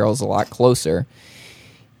guess Carol's a lot closer.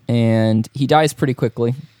 And he dies pretty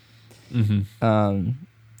quickly. Mm-hmm.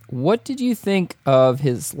 What did you think of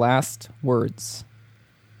his last words?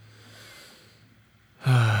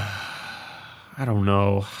 I don't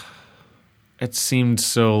know. It seemed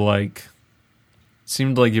like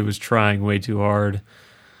it was trying way too hard.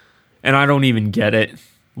 And I don't even get it.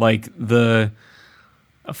 Like, the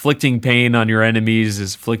afflicting pain on your enemies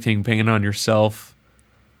is afflicting pain on yourself.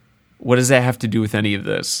 What does that have to do with any of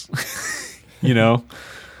this? You know?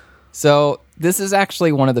 So, this is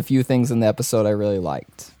actually one of the few things in the episode I really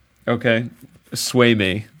liked. Okay. Sway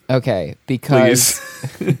me. Okay, because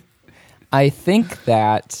I think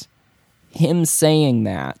that him saying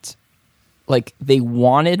that, like, they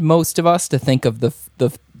wanted most of us to think of the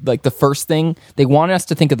first thing. They wanted us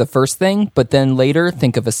to think of the first thing, but then later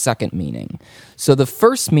think of a second meaning. So the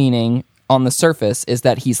first meaning on the surface is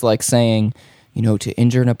that he's like saying, you know, to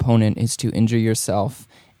injure an opponent is to injure yourself,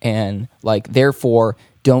 and like, therefore,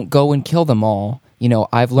 don't go and kill them all. You know,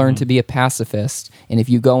 I've learned to be a pacifist, and if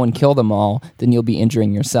you go and kill them all, then you'll be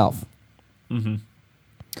injuring yourself. Mm-hmm.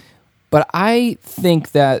 But I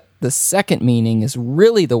think that the second meaning is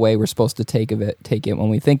really the way we're supposed to take it when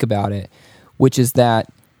we think about it, which is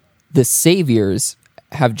that the saviors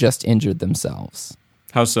have just injured themselves.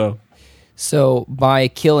 How so? So by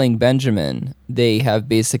killing Benjamin, they have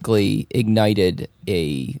basically ignited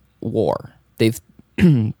a war. This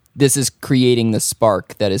is creating the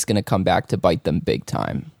spark that is going to come back to bite them big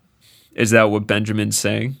time. Is that what Benjamin's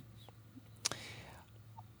saying?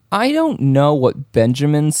 I don't know what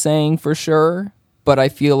Benjamin's saying for sure, but I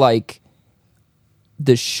feel like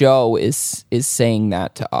the show is saying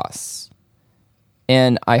that to us.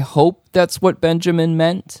 And I hope that's what Benjamin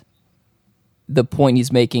meant. The point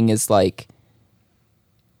he's making is like,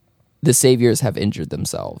 the saviors have injured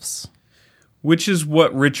themselves. Which is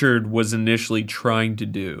what Richard was initially trying to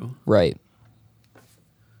do. Right.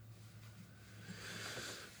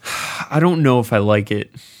 I don't know if I like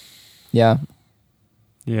it. Yeah.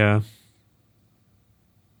 Yeah.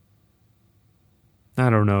 I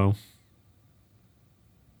don't know.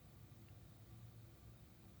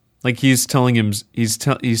 Like he's telling him, he's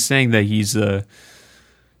saying that he's a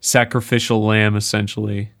sacrificial lamb,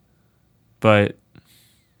 essentially. But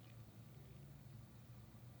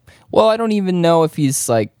well, I don't even know if he's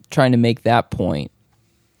like trying to make that point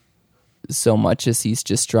so much as he's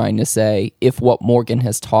just trying to say, if what Morgan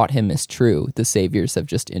has taught him is true, the saviors have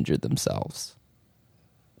just injured themselves.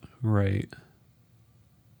 Right.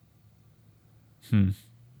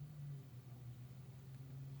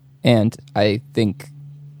 And I think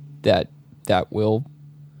that will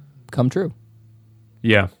come true.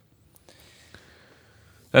 Yeah.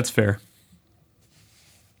 That's fair.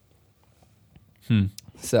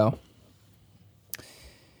 So.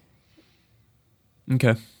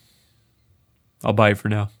 Okay. I'll buy it for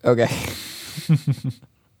now. Okay.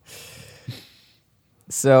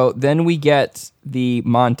 So then we get the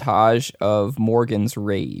montage of Morgan's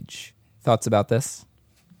rage. Thoughts about this?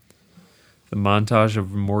 The montage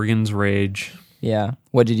of Morgan's rage. Yeah.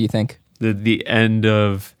 What did you think? The end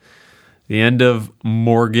of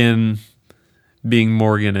Morgan being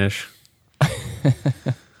Morganish.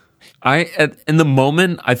 In the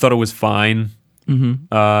moment I thought it was fine.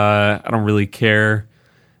 Mm-hmm. I don't really care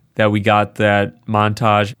that we got that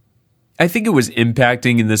montage. I think it was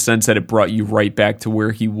impacting in the sense that it brought you right back to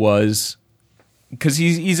where he was, because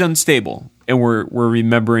he's unstable, and we're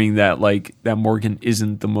remembering that like that Morgan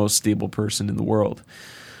isn't the most stable person in the world.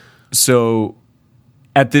 So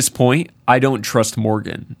at this point, I don't trust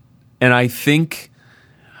Morgan, and I think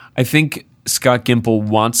Scott Gimple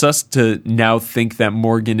wants us to now think that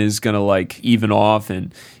Morgan is going to like even off,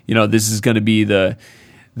 and this is going to be the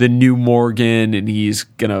new Morgan, and he's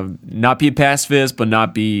going to not be a pacifist but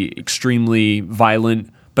not be extremely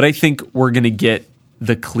violent. But I think we're going to get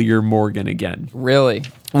the clear Morgan again. Really?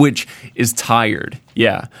 Which is tired.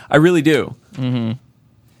 Yeah, I really do. Mm-hmm.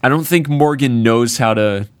 I don't think Morgan knows how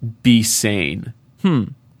to be sane.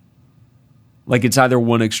 Like it's either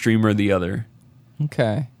one extreme or the other.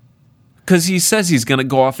 Okay. Because he says he's going to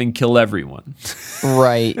go off and kill everyone.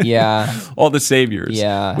 Right, yeah. All the saviors.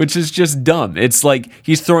 Yeah. Which is just dumb. It's like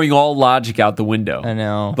he's throwing all logic out the window. I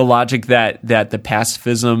know. The logic that the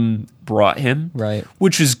pacifism brought him. Right.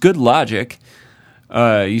 Which is good logic.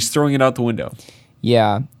 He's throwing it out the window.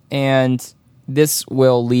 Yeah. And this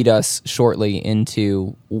will lead us shortly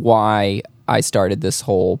into why I started this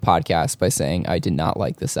whole podcast by saying I did not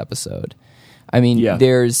like this episode. I mean,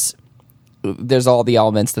 there's all the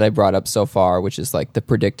elements that I brought up so far, which is like the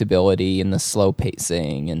predictability and the slow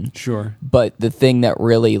pacing, and sure. But the thing that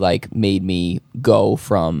really like made me go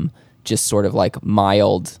from just sort of like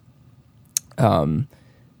mild,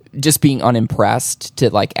 just being unimpressed to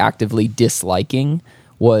like actively disliking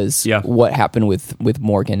was what happened with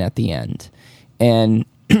Morgan at the end. And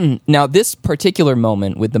now this particular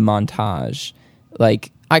moment with the montage,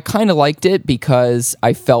 like I kind of liked it because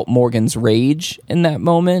I felt Morgan's rage in that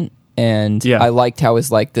moment. And I liked how it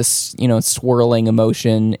was like this, swirling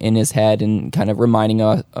emotion in his head and kind of reminding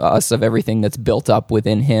us of everything that's built up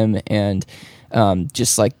within him, and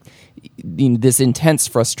just like this intense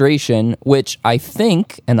frustration, which I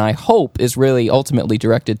think and I hope is really ultimately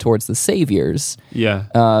directed towards the saviors. Yeah.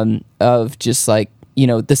 Of just like,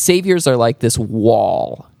 the saviors are like this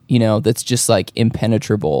wall, that's just like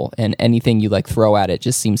impenetrable, and anything you like throw at it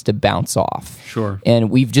just seems to bounce off. Sure. And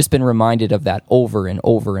we've just been reminded of that over and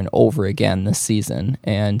over and over again this season.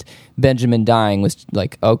 And Benjamin dying was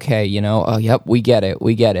like, okay, oh, yep, we get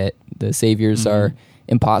it. The saviors are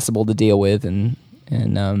impossible to deal with, and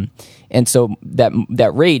so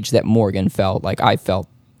that rage that Morgan felt, like I felt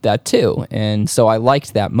that too. And so I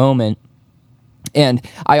liked that moment. And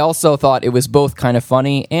I also thought it was both kind of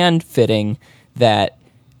funny and fitting that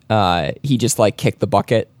he just like kicked the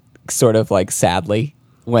bucket sort of like sadly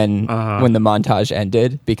when the montage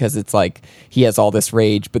ended, because it's like he has all this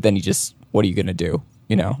rage, but then he just, what are you going to do?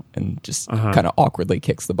 You know, and just kind of awkwardly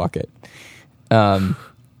kicks the bucket.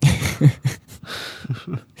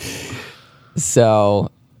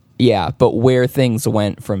 So, yeah, but where things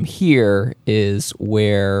went from here is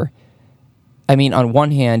where, I mean, on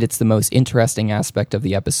one hand, it's the most interesting aspect of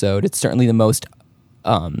the episode. It's certainly the most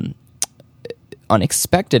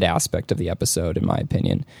unexpected aspect of the episode, in my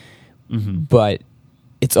opinion. Mm-hmm. But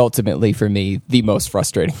it's ultimately, for me, the most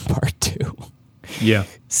frustrating part, too. Yeah.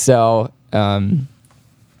 So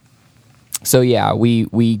yeah,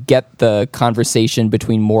 we get the conversation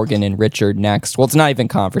between Morgan and Richard next. Well, it's not even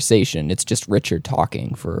conversation. It's just Richard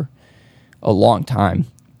talking for a long time.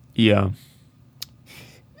 Yeah.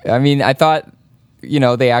 I mean, I thought,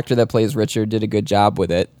 the actor that plays Richard did a good job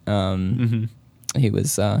with it. He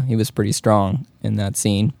was pretty strong in that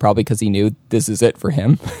scene, probably because he knew this is it for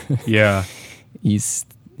him. Yeah. He's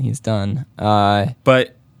done.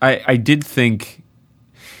 But I did think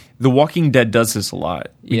The Walking Dead does this a lot.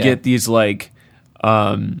 We get these like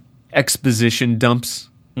exposition dumps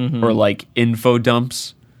or like info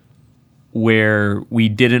dumps where we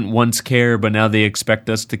didn't once care, but now they expect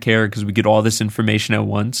us to care because we get all this information at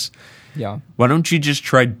once. Yeah. Why don't you just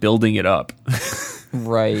try building it up?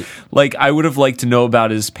 Right. Like, I would have liked to know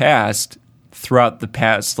about his past throughout the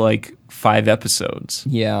past like 5 episodes.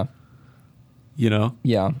 Yeah. Yeah.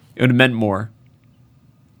 It would have meant more.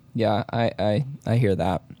 Yeah, I hear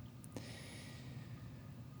that.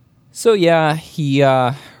 So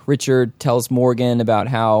yeah, Richard tells Morgan about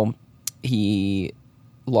how he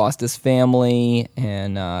lost his family,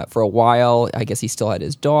 and for a while, I guess he still had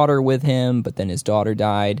his daughter with him, but then his daughter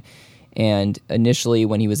died. And initially,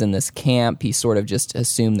 when he was in this camp, he sort of just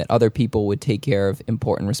assumed that other people would take care of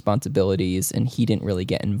important responsibilities, and he didn't really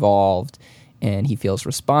get involved. And he feels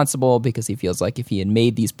responsible because he feels like if he had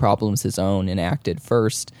made these problems his own and acted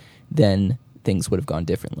first, then things would have gone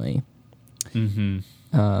differently.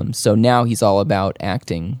 Mm-hmm. So now he's all about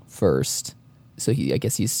acting first. So I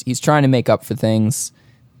guess he's trying to make up for things.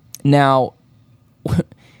 Now,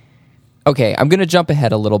 okay, I'm going to jump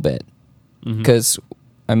ahead a little bit because,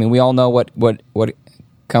 I mean, we all know what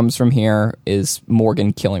comes from here is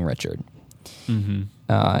Morgan killing Richard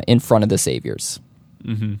in front of the Saviors.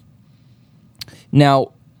 Mm-hmm.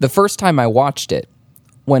 Now, the first time I watched it,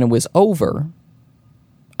 when it was over,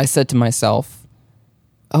 I said to myself,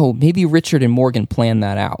 oh, maybe Richard and Morgan planned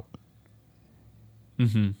that out.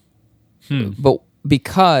 But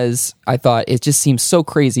because I thought it just seems so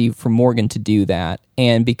crazy for Morgan to do that,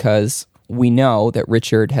 and because we know that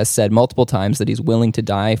Richard has said multiple times that he's willing to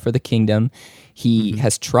die for the kingdom, he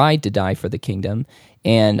has tried to die for the kingdom,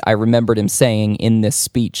 and I remembered him saying in this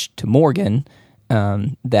speech to Morgan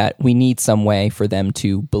that we need some way for them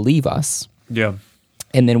to believe us. Yeah.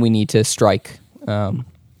 And then we need to strike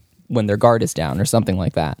when their guard is down or something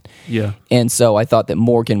like that. Yeah. And so I thought that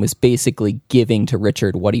Morgan was basically giving to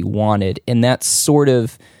Richard what he wanted, and that sort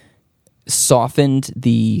of softened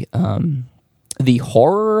the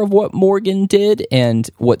horror of what Morgan did and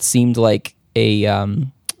what seemed like a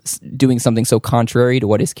doing something so contrary to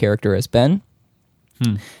what his character has been.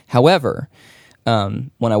 However,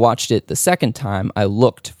 when I watched it the second time, I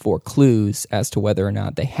looked for clues as to whether or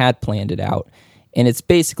not they had planned it out. And it's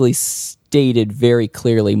basically stated very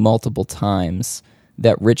clearly multiple times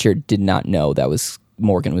that Richard did not know that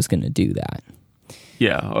Morgan was going to do that.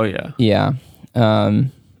 Yeah. Oh, yeah. Yeah.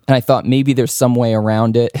 And I thought maybe there's some way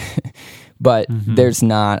around it, but there's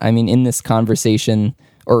not. I mean, in this conversation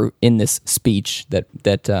or in this speech that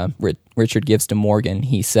Richard gives to Morgan,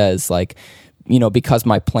 he says, like, because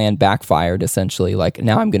my plan backfired, essentially, like,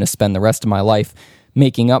 now I'm going to spend the rest of my life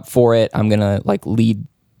making up for it. I'm going to, like, lead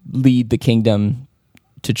the kingdom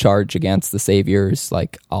to charge against the Saviors.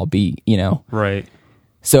 Like, I'll be, Right.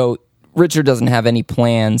 So Richard doesn't have any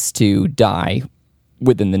plans to die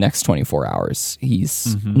within the next 24 hours.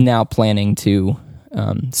 He's now planning to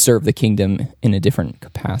serve the kingdom in a different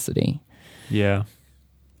capacity. Yeah.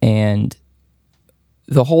 And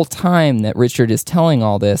the whole time that Richard is telling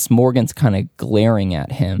all this, Morgan's kind of glaring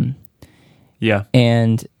at him. Yeah.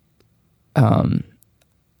 And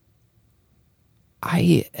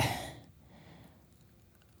I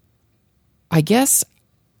guess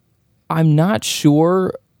I'm not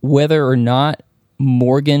sure whether or not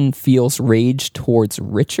Morgan feels rage towards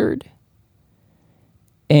Richard.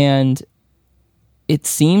 And it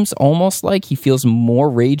seems almost like he feels more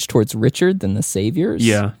rage towards Richard than the Saviors.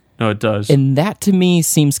 Yeah. No, it does. And that to me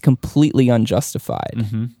seems completely unjustified.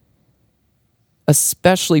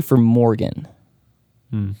 Especially for Morgan.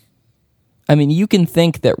 I mean, you can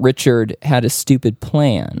think that Richard had a stupid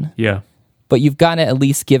plan, Yeah. but you've got to at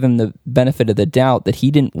least give him the benefit of the doubt that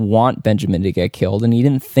he didn't want Benjamin to get killed, and he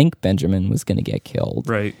didn't think Benjamin was going to get killed.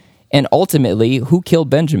 Right. And ultimately, who killed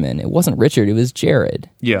Benjamin? It wasn't Richard, it was Jared.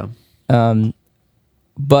 Yeah.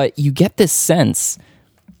 But you get this sense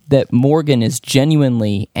that Morgan is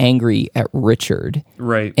genuinely angry at Richard.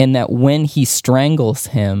 Right. And that when he strangles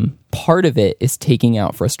him, part of it is taking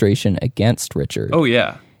out frustration against Richard. Oh,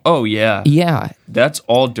 yeah. Oh, yeah. Yeah. That's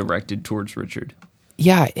all directed towards Richard.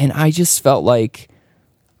 Yeah, and I just felt like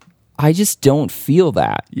I just don't feel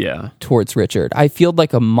that Yeah. towards Richard. I feel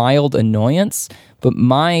like a mild annoyance, but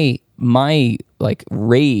my like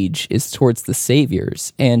rage is towards the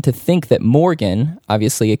Saviors. And to think that Morgan,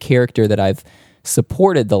 obviously a character that I've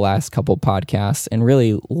supported the last couple podcasts and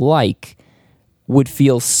really like, would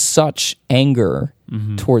feel such anger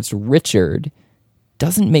towards Richard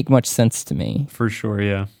doesn't make much sense to me. For sure,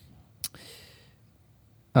 yeah.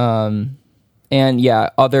 And yeah,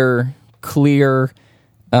 other clear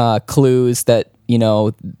clues that, you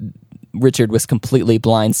know, Richard was completely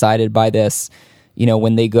blindsided by this. You know,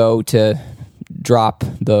 when they go to drop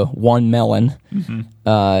the one melon,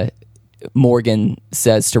 Morgan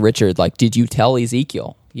says to Richard, like, did you tell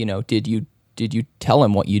Ezekiel? You know, did you tell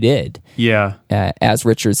him what you did? Yeah. As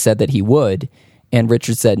Richard said that he would. And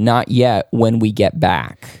Richard said, not yet, when we get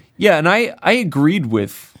back. Yeah, and I agreed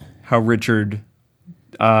with how Richard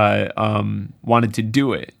wanted to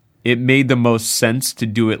do it. It made the most sense to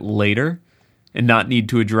do it later and not need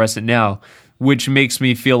to address it now, which makes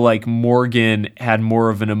me feel like Morgan had more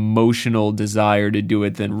of an emotional desire to do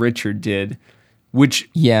it than Richard did, which,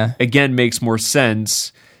 again, makes more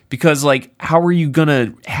sense because, like, how are you going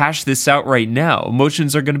to hash this out right now?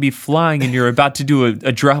 Emotions are going to be flying and you're about to do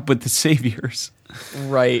a drop with the Saviors.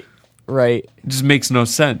 Right. It just makes no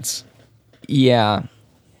sense. Yeah.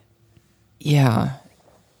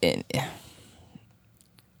 And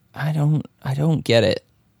I don't get it.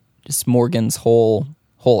 Just Morgan's whole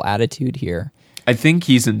attitude here. I think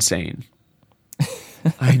he's insane.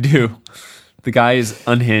 I do. The guy is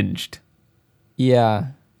unhinged. Yeah.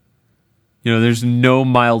 You know, there's no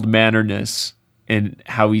mild-mannerness in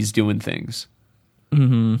how he's doing things.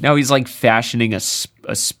 Mm-hmm. Now he's like fashioning a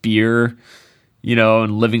spear, you know,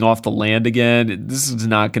 and living off the land again. This is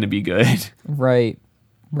not going to be good. Right.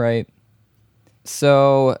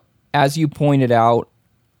 So, as you pointed out,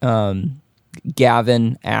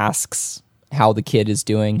 Gavin asks how the kid is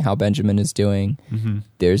doing, how Benjamin is doing. Mm-hmm.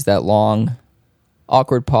 There's that long,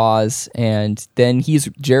 awkward pause, and then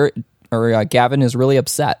Gavin is really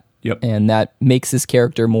upset. Yep. And that makes his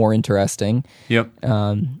character more interesting. Yep.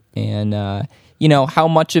 You know, how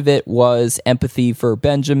much of it was empathy for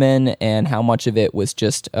Benjamin and how much of it was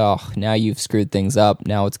just, oh, now you've screwed things up.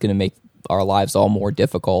 Now it's going to make our lives all more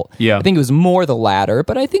difficult. Yeah. I think it was more the latter,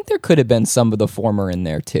 but I think there could have been some of the former in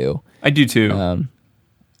there too. I do too.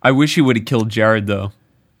 I wish he would have killed Jared, though.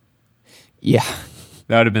 Yeah.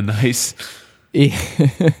 That would have been nice. Yeah. Would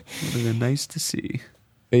have been nice to see.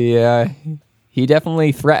 Yeah. He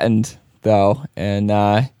definitely threatened, though, and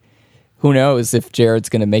who knows if Jared's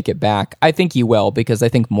going to make it back. I think he will, because I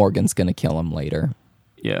think Morgan's going to kill him later.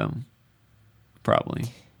 Yeah. Probably.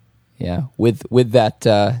 Yeah. With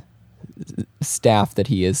that staff that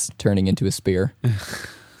he is turning into a spear.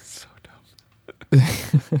 So dumb.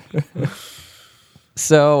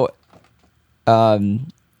 So,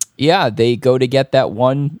 yeah, they go to get that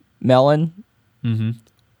one melon,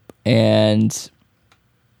 and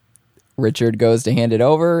Richard goes to hand it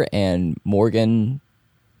over, and Morgan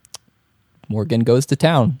goes to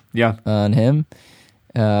town. Yeah. On him,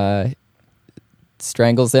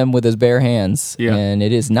 strangles him with his bare hands, and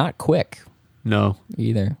it is not quick. No.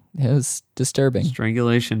 Either. It was disturbing.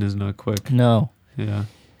 Strangulation is not quick. No. Yeah.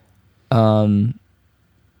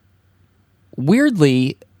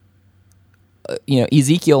 Weirdly, you know,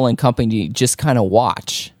 Ezekiel and company just kind of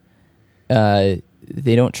watch. They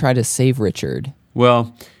don't try to save Richard.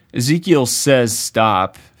 Well, Ezekiel says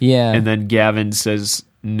stop. Yeah. And then Gavin says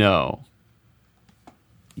no.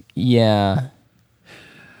 Yeah.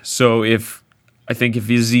 So if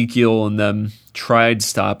Ezekiel and them tried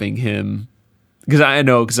stopping him,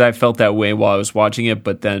 because I felt that way while I was watching it,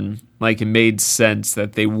 but then like it made sense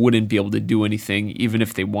that they wouldn't be able to do anything even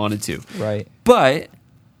if they wanted to. Right. But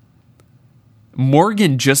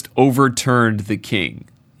Morgan just overturned the king.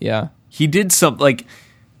 Yeah. He did something like,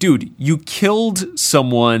 dude, you killed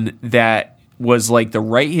someone that was like the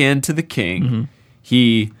right hand to the king. Mm-hmm.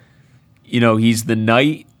 He, you know, he's the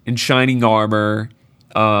knight in shining armor,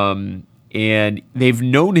 and they've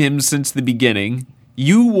known him since the beginning.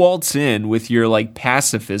 You waltz in with your like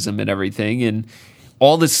pacifism and everything, and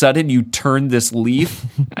all of a sudden you turn this leaf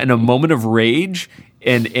in a moment of rage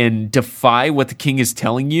and defy what the king is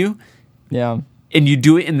telling you. Yeah. And you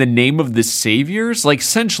do it in the name of the saviors. Like,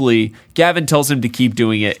 essentially, Gavin tells him to keep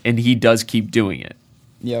doing it, and he does keep doing it.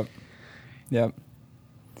 Yep.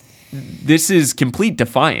 This is complete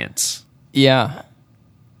defiance. Yeah.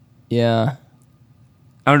 I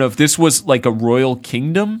don't know if this was like a royal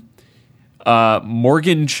kingdom.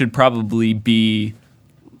 Morgan should probably be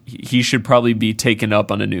taken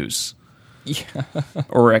up on a noose. Yeah.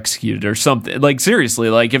 Or executed or something. Like, seriously,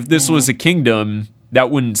 like if this was a kingdom, that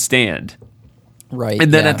wouldn't stand. Right.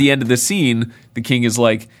 And then at the end of the scene, the king is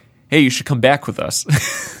like, hey, you should come back with us.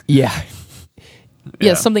 Yeah.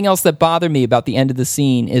 Something else that bothered me about the end of the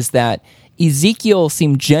scene is that Ezekiel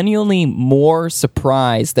seemed genuinely more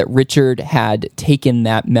surprised that Richard had taken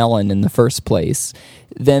that melon in the first place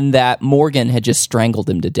than that Morgan had just strangled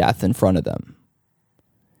him to death in front of them.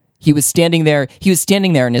 He was standing there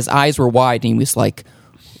and his eyes were wide and he was like,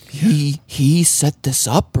 he set this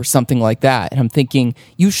up or something like that. And I'm thinking,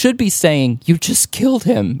 you should be saying, you just killed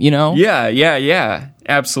him, you know? Yeah.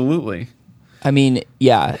 Absolutely. I mean,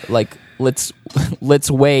 yeah, like, let's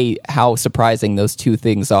weigh how surprising those two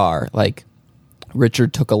things are. Like,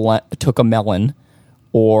 Richard took a melon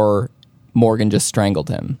or Morgan just strangled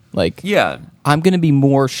him. Like, yeah. I'm going to be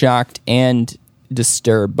more shocked and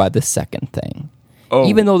disturbed by the second thing. Oh.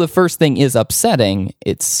 Even though the first thing is upsetting,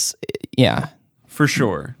 it's, for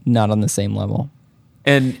sure, not on the same level.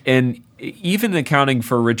 And even accounting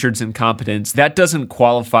for Richard's incompetence, that doesn't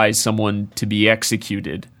qualify someone to be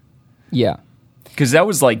executed. Yeah. Because that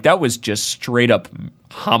was just straight up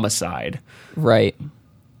homicide. Right.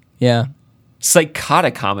 Yeah.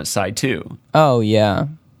 Psychotic homicide, too. Oh, yeah.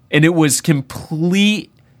 And it was complete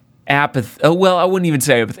apathy. Oh, well, I wouldn't even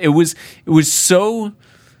say apathy. It was so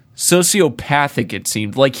sociopathic, it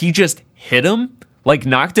seemed. Like he just hit him, like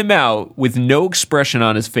knocked him out with no expression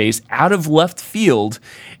on his face, out of left field,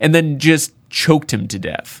 and then just choked him to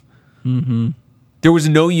death. Mm-hmm. There was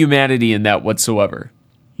no humanity in that whatsoever.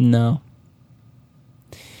 No.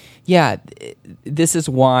 Yeah, this is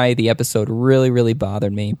why the episode really, really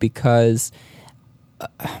bothered me, because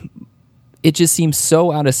it just seems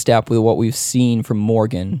so out of step with what we've seen from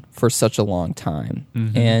Morgan for such a long time.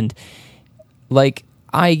 Mm-hmm. And, like,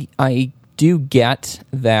 I do get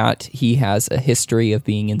that he has a history of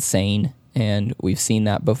being insane, and we've seen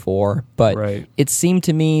that before, but right. It seemed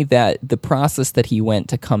to me that the process that he went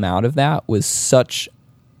to come out of that was such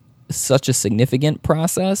a significant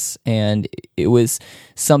process, and it was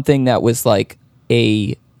something that was like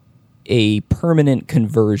a permanent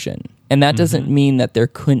conversion. And that doesn't mean that there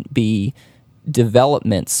couldn't be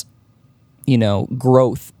developments,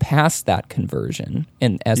 growth past that conversion,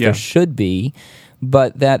 and as there should be,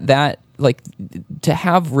 but that like to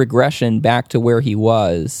have regression back to where he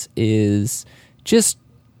was is just,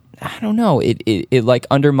 I don't know, it like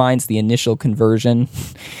undermines the initial conversion.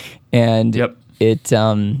 And it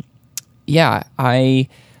I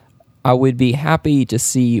would be happy to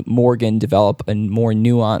see Morgan develop a more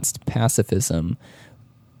nuanced pacifism,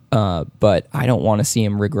 but I don't want to see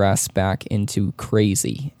him regress back into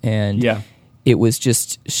crazy. And it was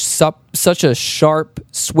just such a sharp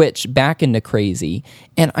switch back into crazy,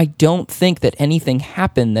 and I don't think that anything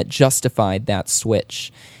happened that justified that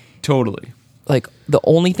switch. Totally. Like, the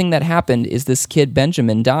only thing that happened is this kid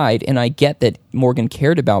Benjamin died, and I get that Morgan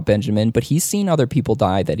cared about Benjamin, but he's seen other people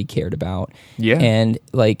die that he cared about. Yeah. And,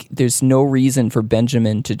 like, there's no reason for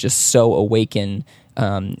Benjamin to just so awaken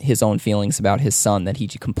his own feelings about his son that he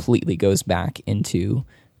completely goes back into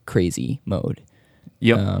crazy mode.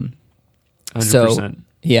 Yep. 100%. So,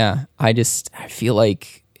 yeah, I feel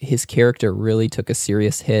like his character really took a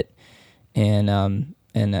serious hit, and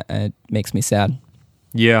it makes me sad.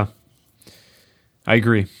 Yeah. I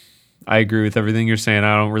agree with everything you're saying.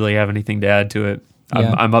 I don't really have anything to add to it.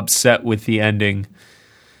 I'm upset with the ending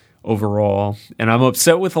overall, and I'm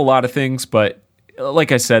upset with a lot of things, but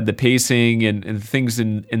like I said, the pacing and things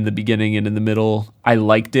in the beginning and in the middle, I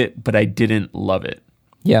liked it, but I didn't love it.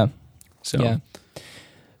 Yeah.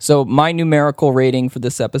 So my numerical rating for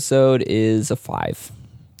this episode is a 5.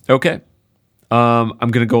 Okay. I'm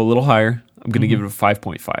going to go a little higher. I'm going to give it a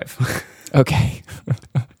 5.5. Okay.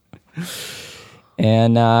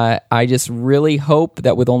 And I just really hope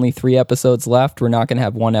that with only 3 episodes left, we're not going to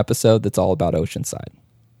have one episode that's all about Oceanside.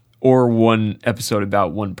 Or one episode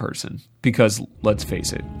about one person. Because, let's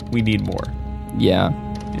face it, we need more. Yeah.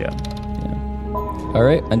 Yeah. All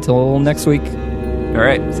right. Until next week. All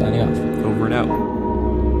right. Signing off. Over and out.